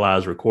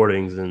analyze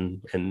recordings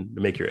and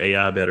make your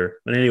AI better.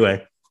 But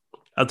anyway,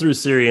 I threw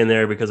Siri in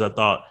there because I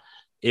thought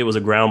it was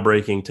a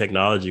groundbreaking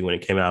technology when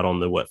it came out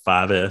on the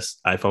 5S.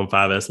 iPhone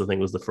 5S, I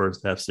think, was the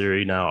first to have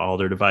Siri. Now all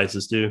their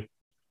devices do.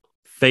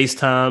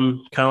 FaceTime,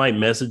 kind of like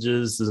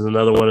messages, is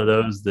another one of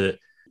those. That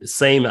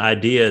same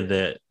idea,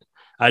 that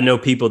I know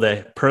people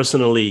that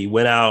personally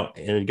went out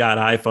and got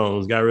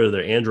iPhones, got rid of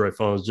their Android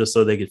phones just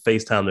so they could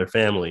FaceTime their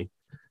family.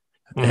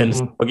 And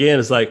so again,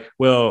 it's like,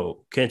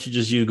 well, can't you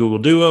just use Google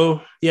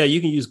Duo? Yeah,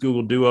 you can use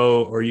Google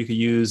Duo, or you could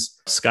use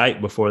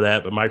Skype before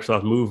that, but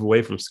Microsoft moved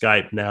away from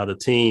Skype now to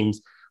Teams,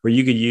 where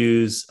you could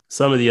use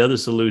some of the other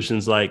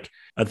solutions. Like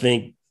I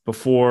think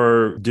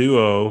before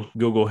Duo,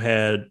 Google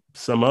had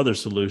some other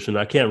solution.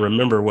 I can't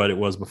remember what it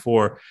was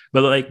before,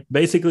 but like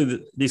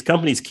basically these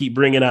companies keep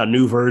bringing out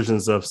new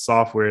versions of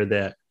software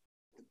that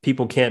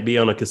people can't be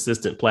on a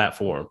consistent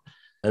platform.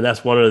 And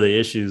that's one of the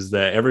issues,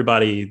 that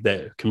everybody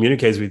that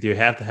communicates with you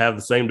have to have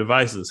the same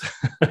devices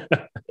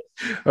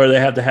or they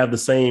have to have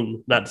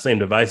not the same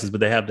devices,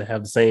 but they have to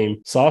have the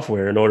same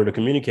software in order to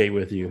communicate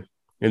with you.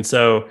 And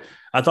so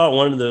I thought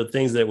one of the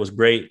things that was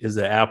great is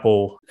that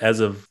Apple, as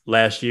of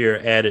last year,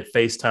 added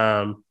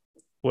FaceTime.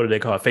 What do they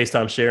call it?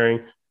 FaceTime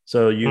sharing.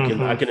 So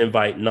I can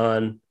invite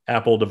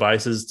non-Apple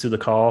devices to the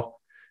call,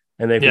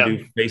 and they can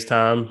do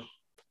FaceTime.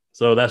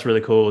 So that's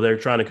really cool. They're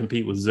trying to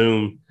compete with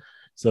Zoom.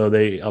 So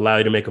they allow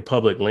you to make a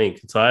public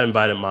link. So I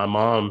invited my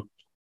mom,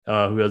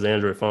 who has an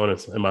Android phone,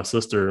 and my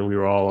sister, and we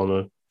were all on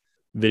a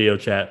video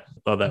chat. I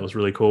thought that was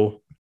really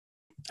cool.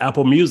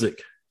 Apple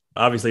Music.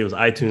 obviously it was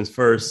iTunes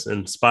first,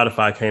 and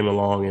Spotify came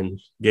along and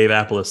gave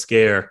Apple a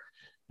scare.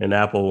 And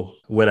Apple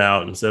went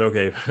out and said,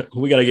 okay,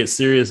 we got to get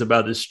serious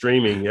about this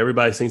streaming.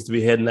 Everybody seems to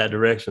be heading that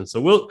direction. So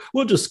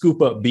we'll just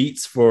scoop up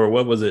Beats for,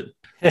 what was it,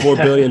 $4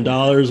 billion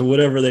or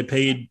whatever they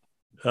paid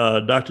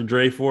Dr.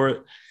 Dre for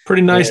it.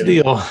 Pretty nice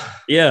deal.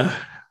 Yeah,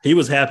 he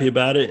was happy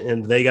about it.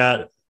 And they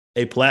got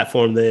a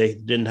platform they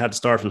didn't have to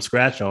start from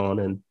scratch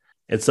on.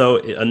 And so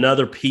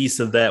another piece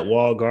of that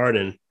wall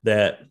garden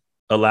that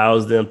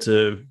allows them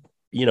to,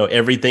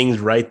 everything's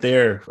right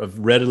there,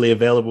 readily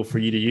available for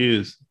you to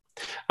use.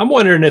 I'm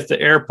wondering if the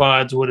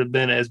AirPods would have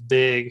been as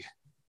big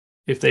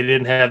if they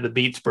didn't have the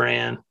Beats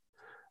brand.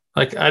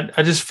 Like,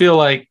 I just feel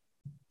like,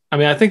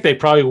 I think they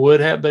probably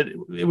would have, but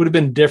it would have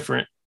been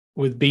different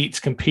with Beats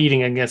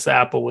competing against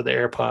Apple with the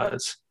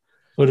AirPods.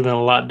 It would have been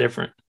a lot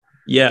different.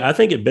 Yeah, I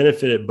think it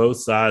benefited both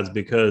sides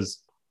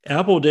because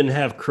Apple didn't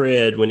have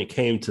cred when it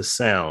came to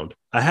sound.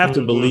 I have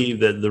to believe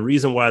that the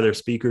reason why their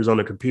speakers on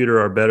a computer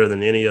are better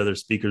than any other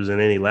speakers in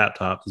any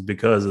laptop is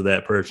because of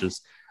that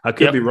purchase. I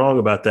could be wrong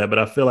about that, but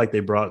I feel like they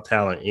brought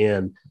talent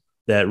in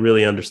that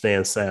really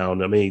understands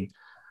sound. I mean,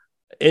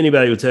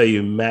 anybody would tell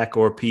you, Mac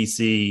or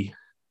PC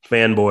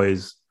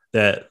fanboys,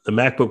 that the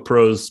MacBook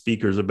Pro's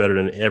speakers are better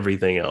than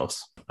everything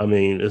else. I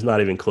mean, it's not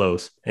even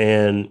close.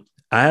 And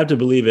I have to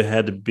believe it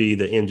had to be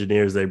the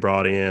engineers they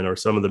brought in or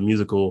some of the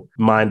musical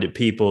minded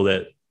people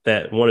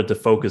that wanted to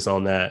focus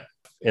on that.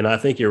 And I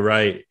think you're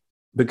right,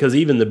 because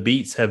even the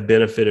Beats have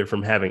benefited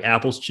from having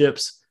Apple's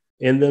chips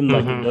in them,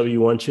 like the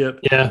W1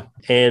 chip,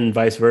 and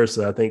vice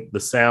versa. I think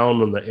the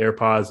sound on the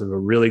AirPods are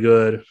really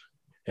good.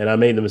 And I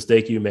made the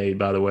mistake you made,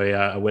 by the way.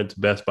 I went to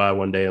Best Buy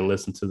one day and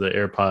listened to the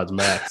AirPods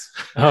Max,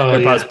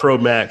 AirPods Pro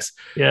Max.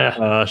 Yeah,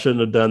 I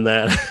shouldn't have done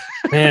that.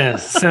 Man,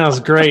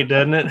 sounds great,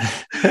 doesn't it?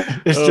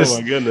 It's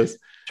just my goodness,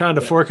 trying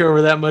to fork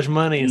over that much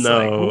money. It's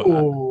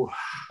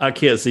I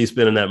can't see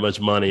spending that much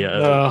money.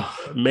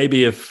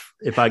 Maybe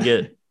if I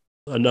get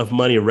enough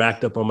money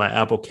racked up on my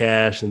Apple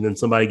Cash, and then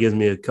somebody gives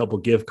me a couple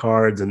gift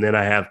cards, and then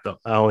I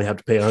only have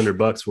to pay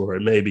 $100 for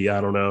it. Maybe,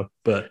 I don't know,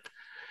 but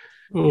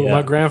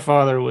my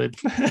grandfather would.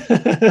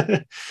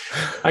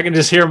 I can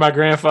just hear my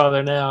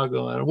grandfather now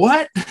going,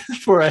 "What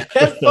for a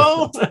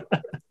headphone?"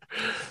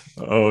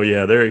 Oh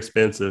yeah, they're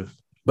expensive,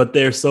 but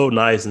they're so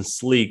nice and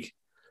sleek.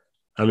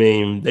 I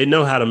mean, they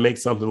know how to make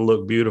something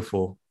look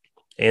beautiful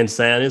and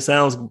sound.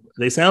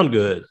 They sound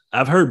good.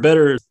 I've heard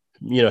better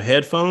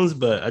headphones,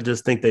 but I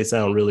just think they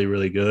sound really,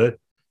 really good.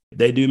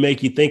 They do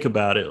make you think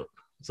about it.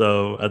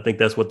 So I think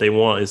that's what they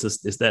want.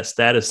 It's that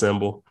status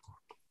symbol.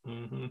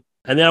 Mm-hmm.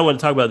 And then I want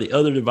to talk about the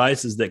other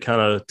devices that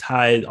kind of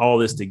tied all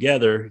this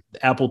together.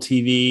 The Apple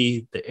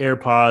TV, the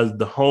AirPods,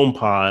 the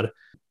HomePod,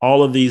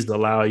 all of these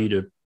allow you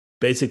to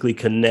basically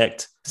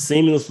connect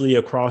seamlessly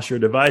across your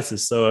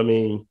devices. So, I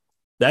mean,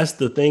 that's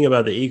the thing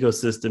about the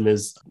ecosystem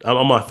is I'm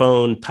on my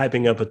phone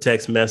typing up a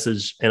text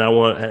message and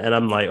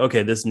I'm like,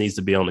 okay, this needs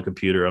to be on the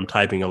computer. I'm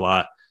typing a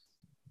lot.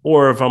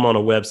 Or if I'm on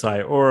a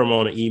website or I'm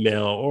on an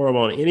email or I'm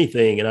on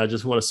anything and I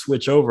just want to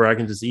switch over, I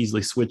can just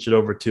easily switch it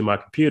over to my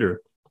computer.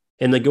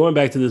 And then going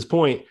back to this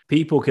point,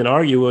 people can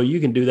argue, well, you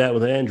can do that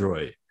with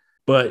Android,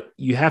 but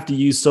you have to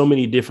use so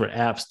many different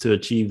apps to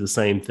achieve the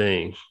same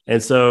thing.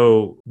 And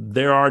so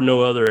there are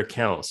no other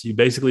accounts. You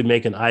basically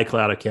make an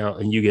iCloud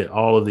account and you get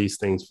all of these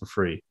things for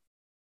free.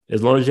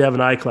 As long as you have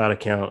an iCloud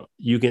account,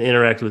 you can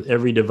interact with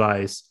every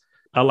device.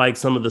 I like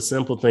some of the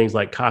simple things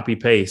like copy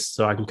paste.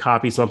 So I can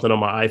copy something on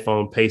my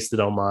iPhone, paste it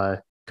on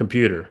my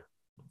computer.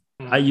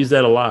 I use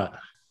that a lot.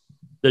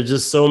 There's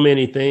just so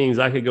many things.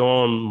 I could go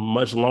on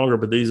much longer,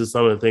 but these are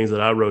some of the things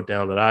that I wrote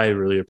down that I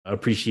really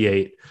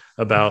appreciate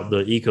about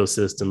the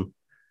ecosystem.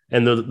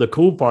 And the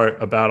cool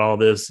part about all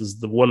this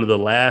is one of the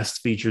last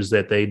features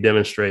that they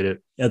demonstrated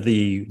at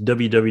the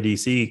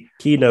WWDC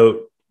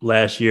keynote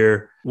last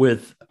year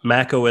with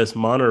macOS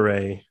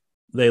Monterey.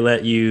 They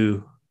let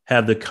you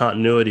have the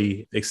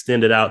continuity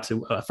extended out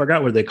to, I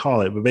forgot what they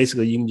call it, but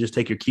basically you can just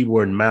take your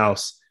keyboard and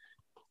mouse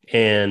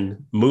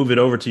and move it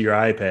over to your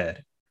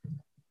iPad.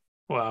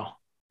 Wow.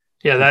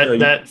 Yeah,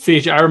 that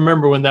feature, I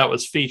remember when that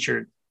was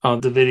featured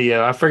on the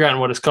video. I've forgotten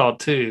what it's called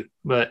too,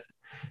 but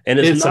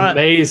it's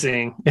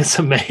amazing. It's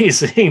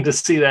amazing to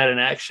see that in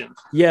action.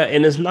 Yeah,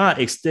 and it's not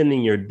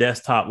extending your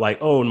desktop like,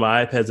 oh,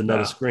 my iPad's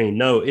another screen.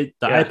 No, the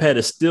iPad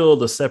is still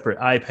the separate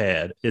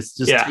iPad. It's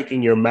just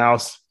taking your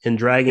mouse and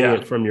dragging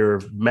it from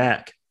your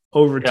Mac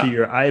over to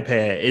your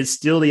iPad. It's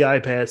still the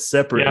iPad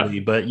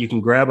separately, but you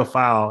can grab a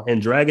file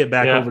and drag it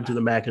back over to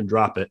the Mac and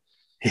drop it.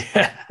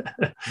 Yeah.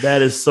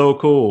 That is so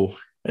cool.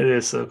 It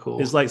is so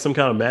cool. It's like some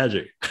kind of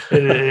magic.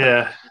 It is,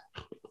 yeah.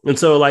 And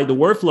so like the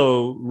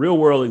workflow, real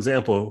world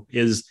example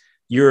is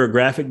you're a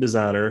graphic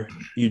designer,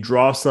 you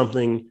draw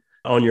something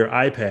on your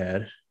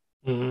iPad,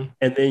 and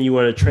then you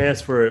want to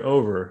transfer it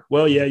over.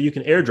 Well, yeah, you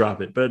can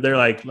airdrop it, but they're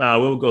like,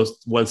 we'll go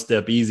one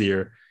step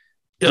easier.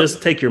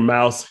 Just take your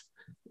mouse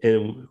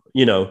and,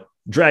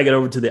 drag it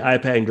over to the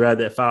iPad and drag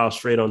that file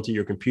straight onto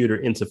your computer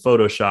into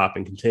Photoshop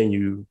and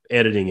continue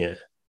editing it.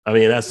 I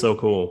mean, that's so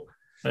cool.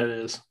 That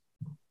is.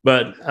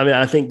 But I mean,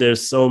 I think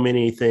there's so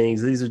many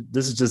things. This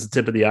is just the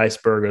tip of the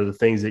iceberg of the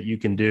things that you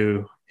can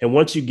do. And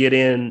once you get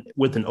in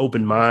with an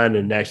open mind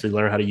and actually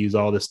learn how to use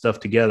all this stuff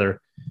together,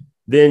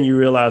 then you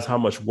realize how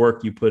much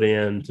work you put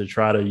in to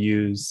try to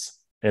use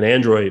an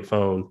Android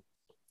phone.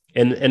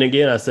 And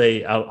again, I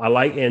say I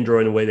like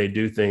Android in the way they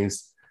do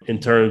things in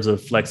terms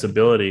of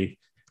flexibility.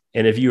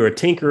 And if you're a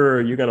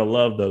tinkerer, you're going to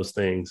love those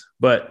things.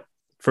 But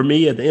for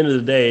me, at the end of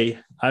the day,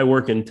 I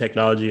work in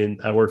technology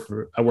and I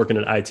work in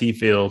an IT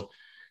field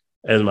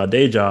as my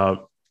day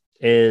job,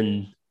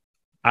 and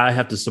I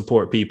have to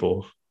support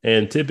people.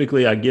 And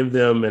typically I give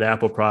them an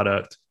Apple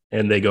product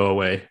and they go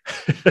away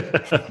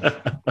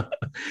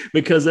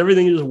because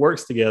everything just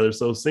works together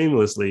so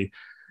seamlessly.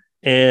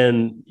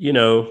 And,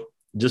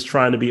 just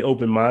trying to be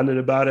open-minded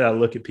about it. I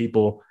look at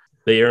people,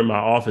 they are in my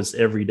office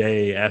every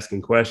day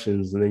asking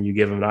questions, and then you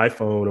give them an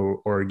iPhone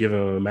or give them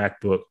a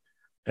MacBook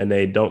and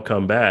they don't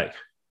come back.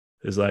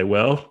 It's like,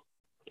 well,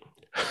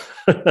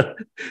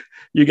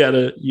 you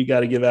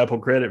gotta give Apple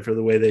credit for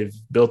the way they've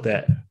built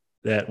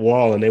that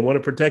wall, and they want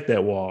to protect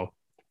that wall.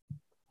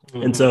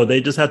 Mm-hmm. And so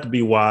they just have to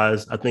be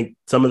wise. I think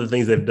some of the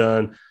things they've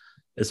done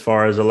as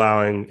far as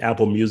allowing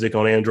Apple Music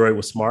on Android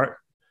was smart.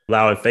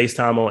 Allowing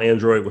FaceTime on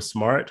Android was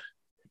smart.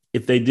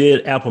 If they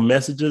did Apple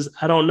Messages,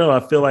 I don't know. I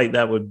feel like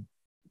that would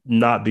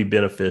not be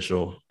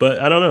beneficial,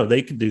 but I don't know.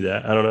 They could do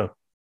that. I don't know.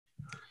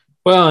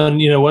 Well,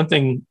 and one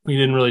thing we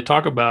didn't really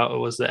talk about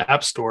was the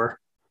App Store,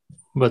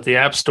 but the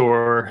App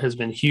Store has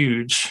been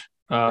huge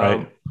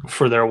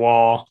for their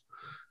wall.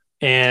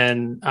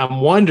 And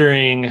I'm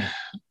wondering,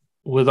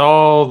 with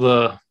all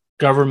the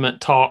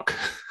government talk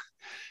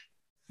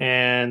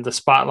and the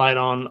spotlight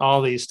on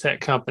all these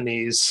tech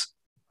companies,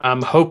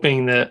 I'm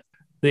hoping that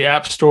the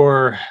App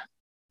Store,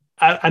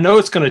 I know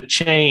it's going to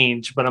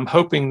change, but I'm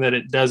hoping that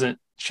it doesn't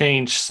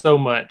change so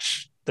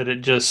much that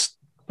it just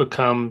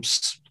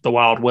becomes the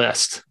Wild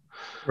West,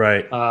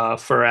 right?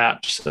 For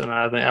apps. And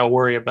I think I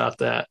worry about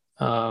that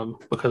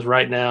because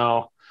right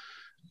now,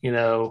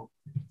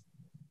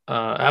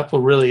 Apple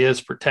really is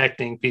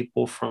protecting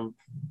people from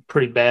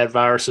pretty bad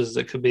viruses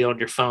that could be on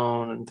your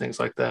phone and things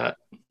like that.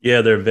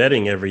 Yeah, they're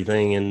vetting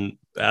everything. And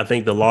I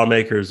think the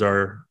lawmakers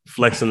are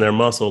flexing their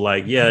muscle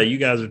like, yeah, you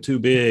guys are too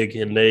big.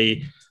 And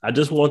I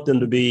just want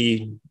them to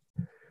be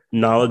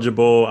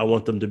knowledgeable. I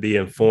want them to be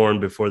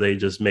informed before they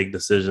just make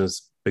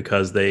decisions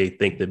because they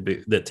think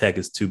that tech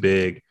is too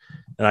big.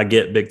 And I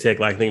get big tech.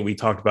 Like I think we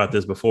talked about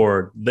this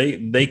before.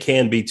 They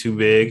can be too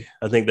big.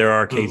 I think there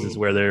are cases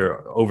where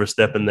they're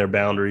overstepping their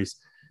boundaries.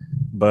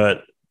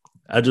 But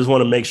I just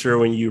want to make sure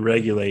when you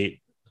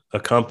regulate a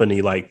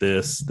company like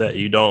this that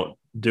you don't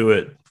do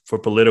it for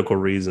political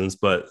reasons,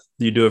 but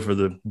you do it for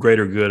the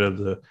greater good of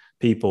the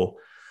people.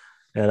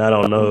 And I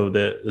don't know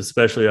that,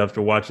 especially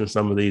after watching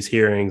some of these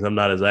hearings, I'm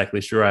not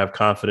exactly sure I have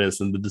confidence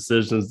in the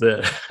decisions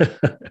that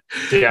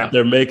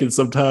they're making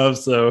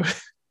sometimes. So,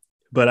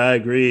 but I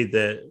agree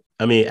that,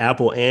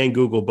 Apple and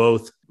Google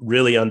both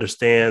really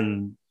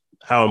understand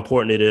how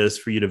important it is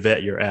for you to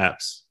vet your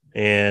apps.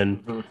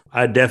 And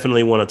I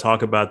definitely want to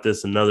talk about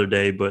this another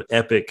day, but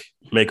Epic,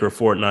 maker of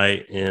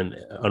Fortnite and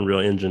Unreal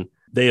Engine,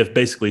 they have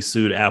basically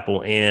sued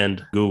Apple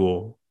and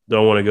Google.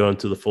 Don't want to go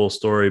into the full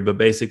story, but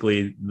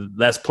basically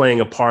that's playing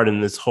a part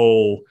in this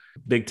whole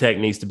big tech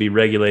needs to be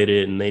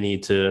regulated and they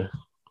need to,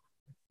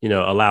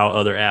 allow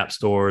other app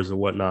stores or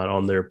whatnot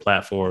on their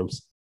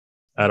platforms.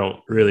 I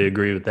don't really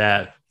agree with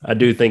that. I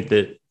do think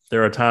that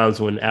there are times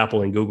when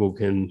Apple and Google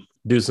can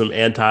do some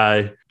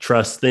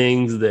antitrust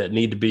things that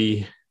need to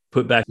be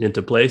put back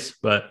into place,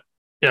 but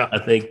I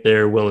think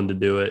they're willing to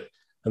do it.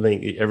 I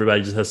think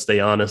everybody just has to stay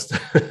honest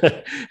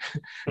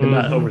and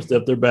not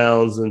overstep their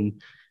bounds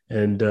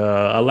and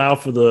allow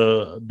for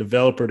the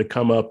developer to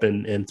come up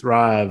and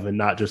thrive and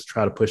not just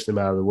try to push them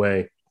out of the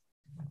way.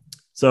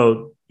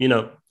 So,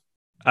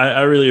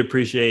 I really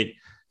appreciate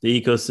the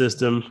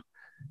ecosystem.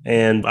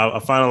 And I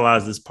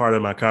finalized this part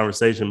of my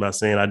conversation by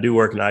saying I do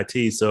work in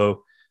IT.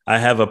 So I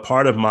have a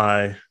part of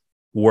my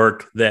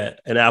work that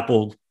an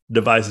Apple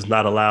device is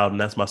not allowed,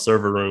 and that's my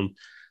server room.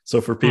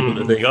 So for people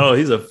to think, oh,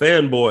 he's a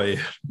fanboy.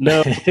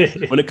 No,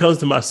 when it comes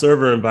to my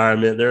server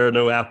environment, there are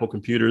no Apple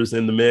computers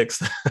in the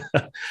mix.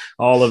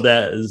 All of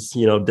that is,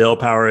 Dell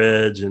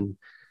PowerEdge and,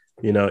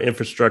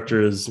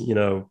 infrastructure is,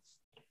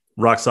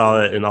 rock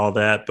solid and all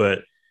that. But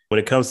when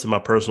it comes to my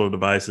personal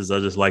devices, I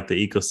just like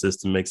the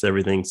ecosystem makes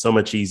everything so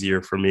much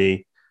easier for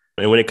me.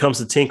 And when it comes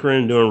to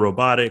tinkering, doing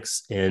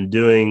robotics and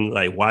doing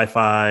like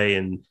Wi-Fi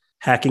and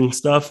hacking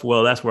stuff,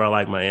 well, that's where I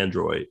like my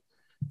Android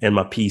and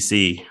my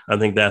PC. I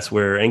think that's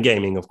where, and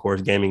gaming, of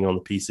course, gaming on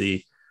the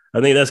PC.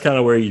 I think that's kind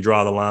of where you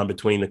draw the line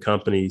between the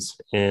companies.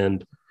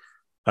 And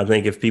I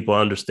think if people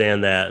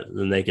understand that,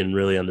 then they can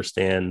really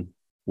understand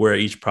where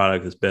each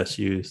product is best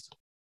used.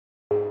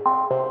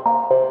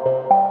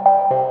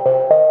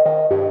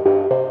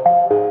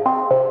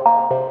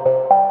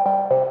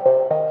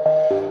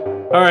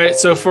 All right.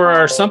 So for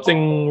our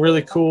something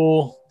really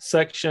cool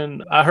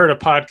section, I heard a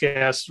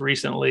podcast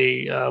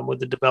recently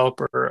with the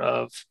developer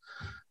of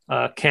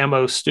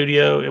Camo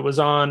Studio. It was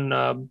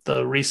on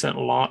the recent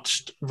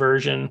launched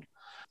version.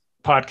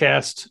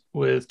 podcast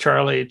with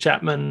Charlie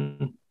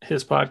Chapman,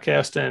 his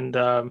podcast,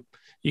 and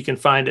you can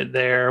find it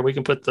there. We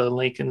can put the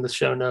link in the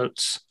show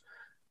notes.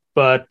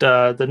 But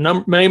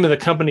the name of the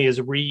company is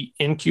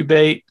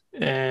Re-Incubate,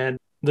 and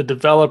the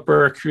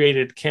developer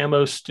created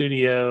Camo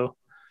Studio.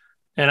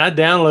 And I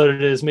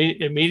downloaded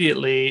it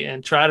immediately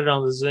and tried it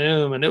on the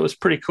Zoom, and it was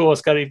pretty cool.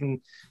 It's got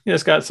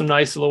it's got some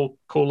nice cool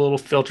little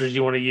filters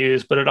you want to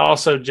use, but it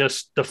also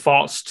just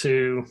defaults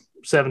to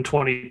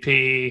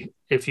 720p.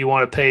 If you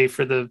want to pay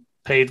for the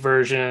paid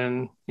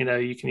version,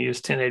 you can use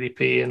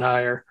 1080p and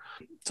higher.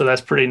 So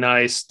that's pretty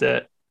nice.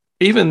 That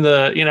even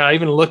I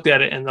even looked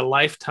at it in the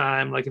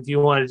lifetime. Like if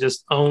you want to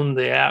just own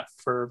the app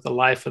for the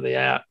life of the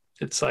app,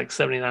 it's like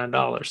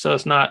 $79. So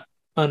it's not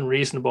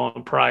unreasonable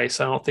in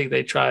price. I don't think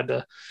they tried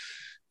to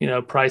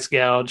price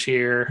gouge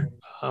here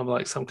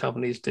like some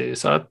companies do.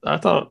 So I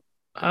thought,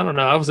 I don't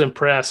know, I was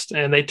impressed.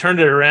 And they turned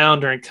it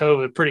around during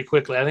COVID pretty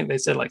quickly. I think they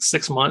said like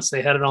 6 months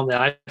they had it on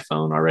the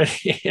iPhone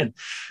already. And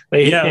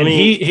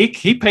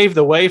he paved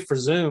the way for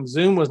Zoom.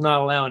 Zoom was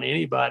not allowing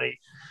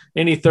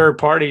any third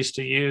parties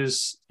to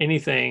use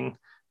anything.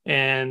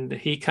 And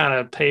he kind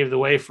of paved the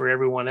way for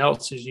everyone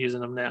else who's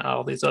using them now,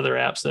 all these other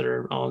apps that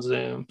are on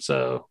Zoom.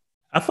 So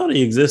I thought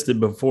he existed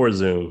before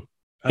Zoom.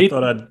 I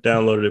thought I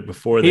downloaded it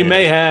before. He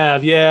may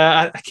have,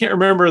 yeah. I can't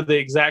remember the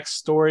exact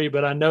story,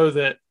 but I know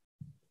that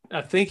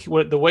I think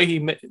the way he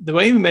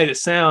made it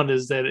sound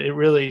is that it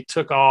really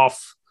took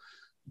off.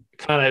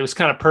 It was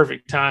kind of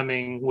perfect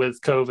timing with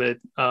COVID.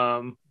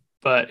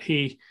 But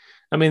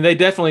they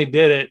definitely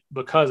did it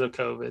because of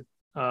COVID.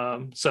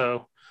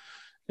 So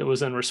it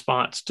was in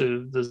response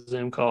to the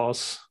Zoom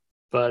calls,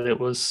 but it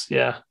was,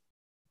 yeah.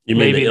 You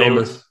mean the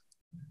illness?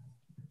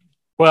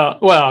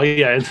 Well,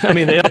 yeah.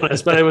 The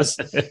illness, but it was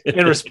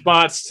in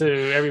response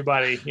to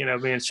everybody,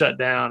 being shut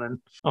down and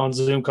on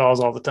Zoom calls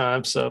all the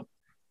time. So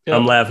yeah.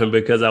 I'm laughing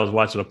because I was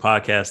watching a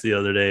podcast the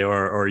other day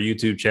or a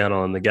YouTube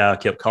channel, and the guy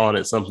kept calling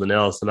it something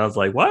else. And I was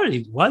like, why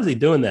is he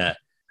doing that?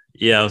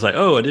 Yeah. I was like,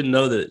 oh, I didn't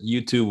know that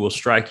YouTube will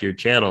strike your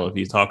channel if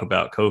you talk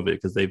about COVID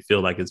because they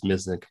feel like it's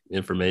missing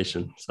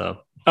information.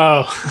 So.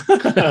 Oh,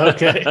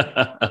 okay.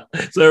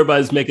 So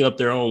everybody's making up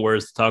their own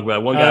words to talk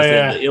about. One guy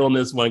said the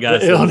illness, one guy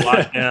said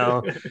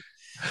lockdown.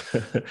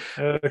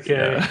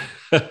 Okay.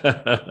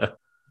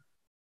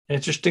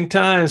 Interesting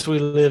times we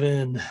live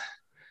in.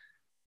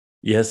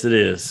 Yes, it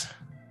is.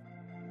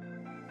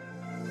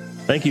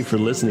 Thank you for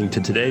listening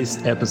to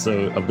today's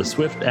episode of the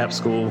Swift App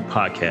School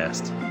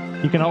podcast.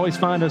 You can always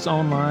find us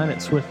online at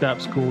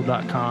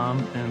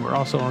swiftappschool.com, and we're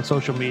also on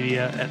social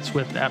media at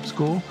Swift App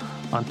School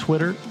on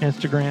Twitter,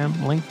 Instagram,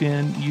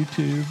 LinkedIn,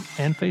 YouTube,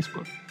 and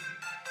Facebook.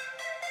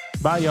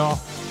 Bye, y'all.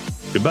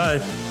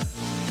 Goodbye.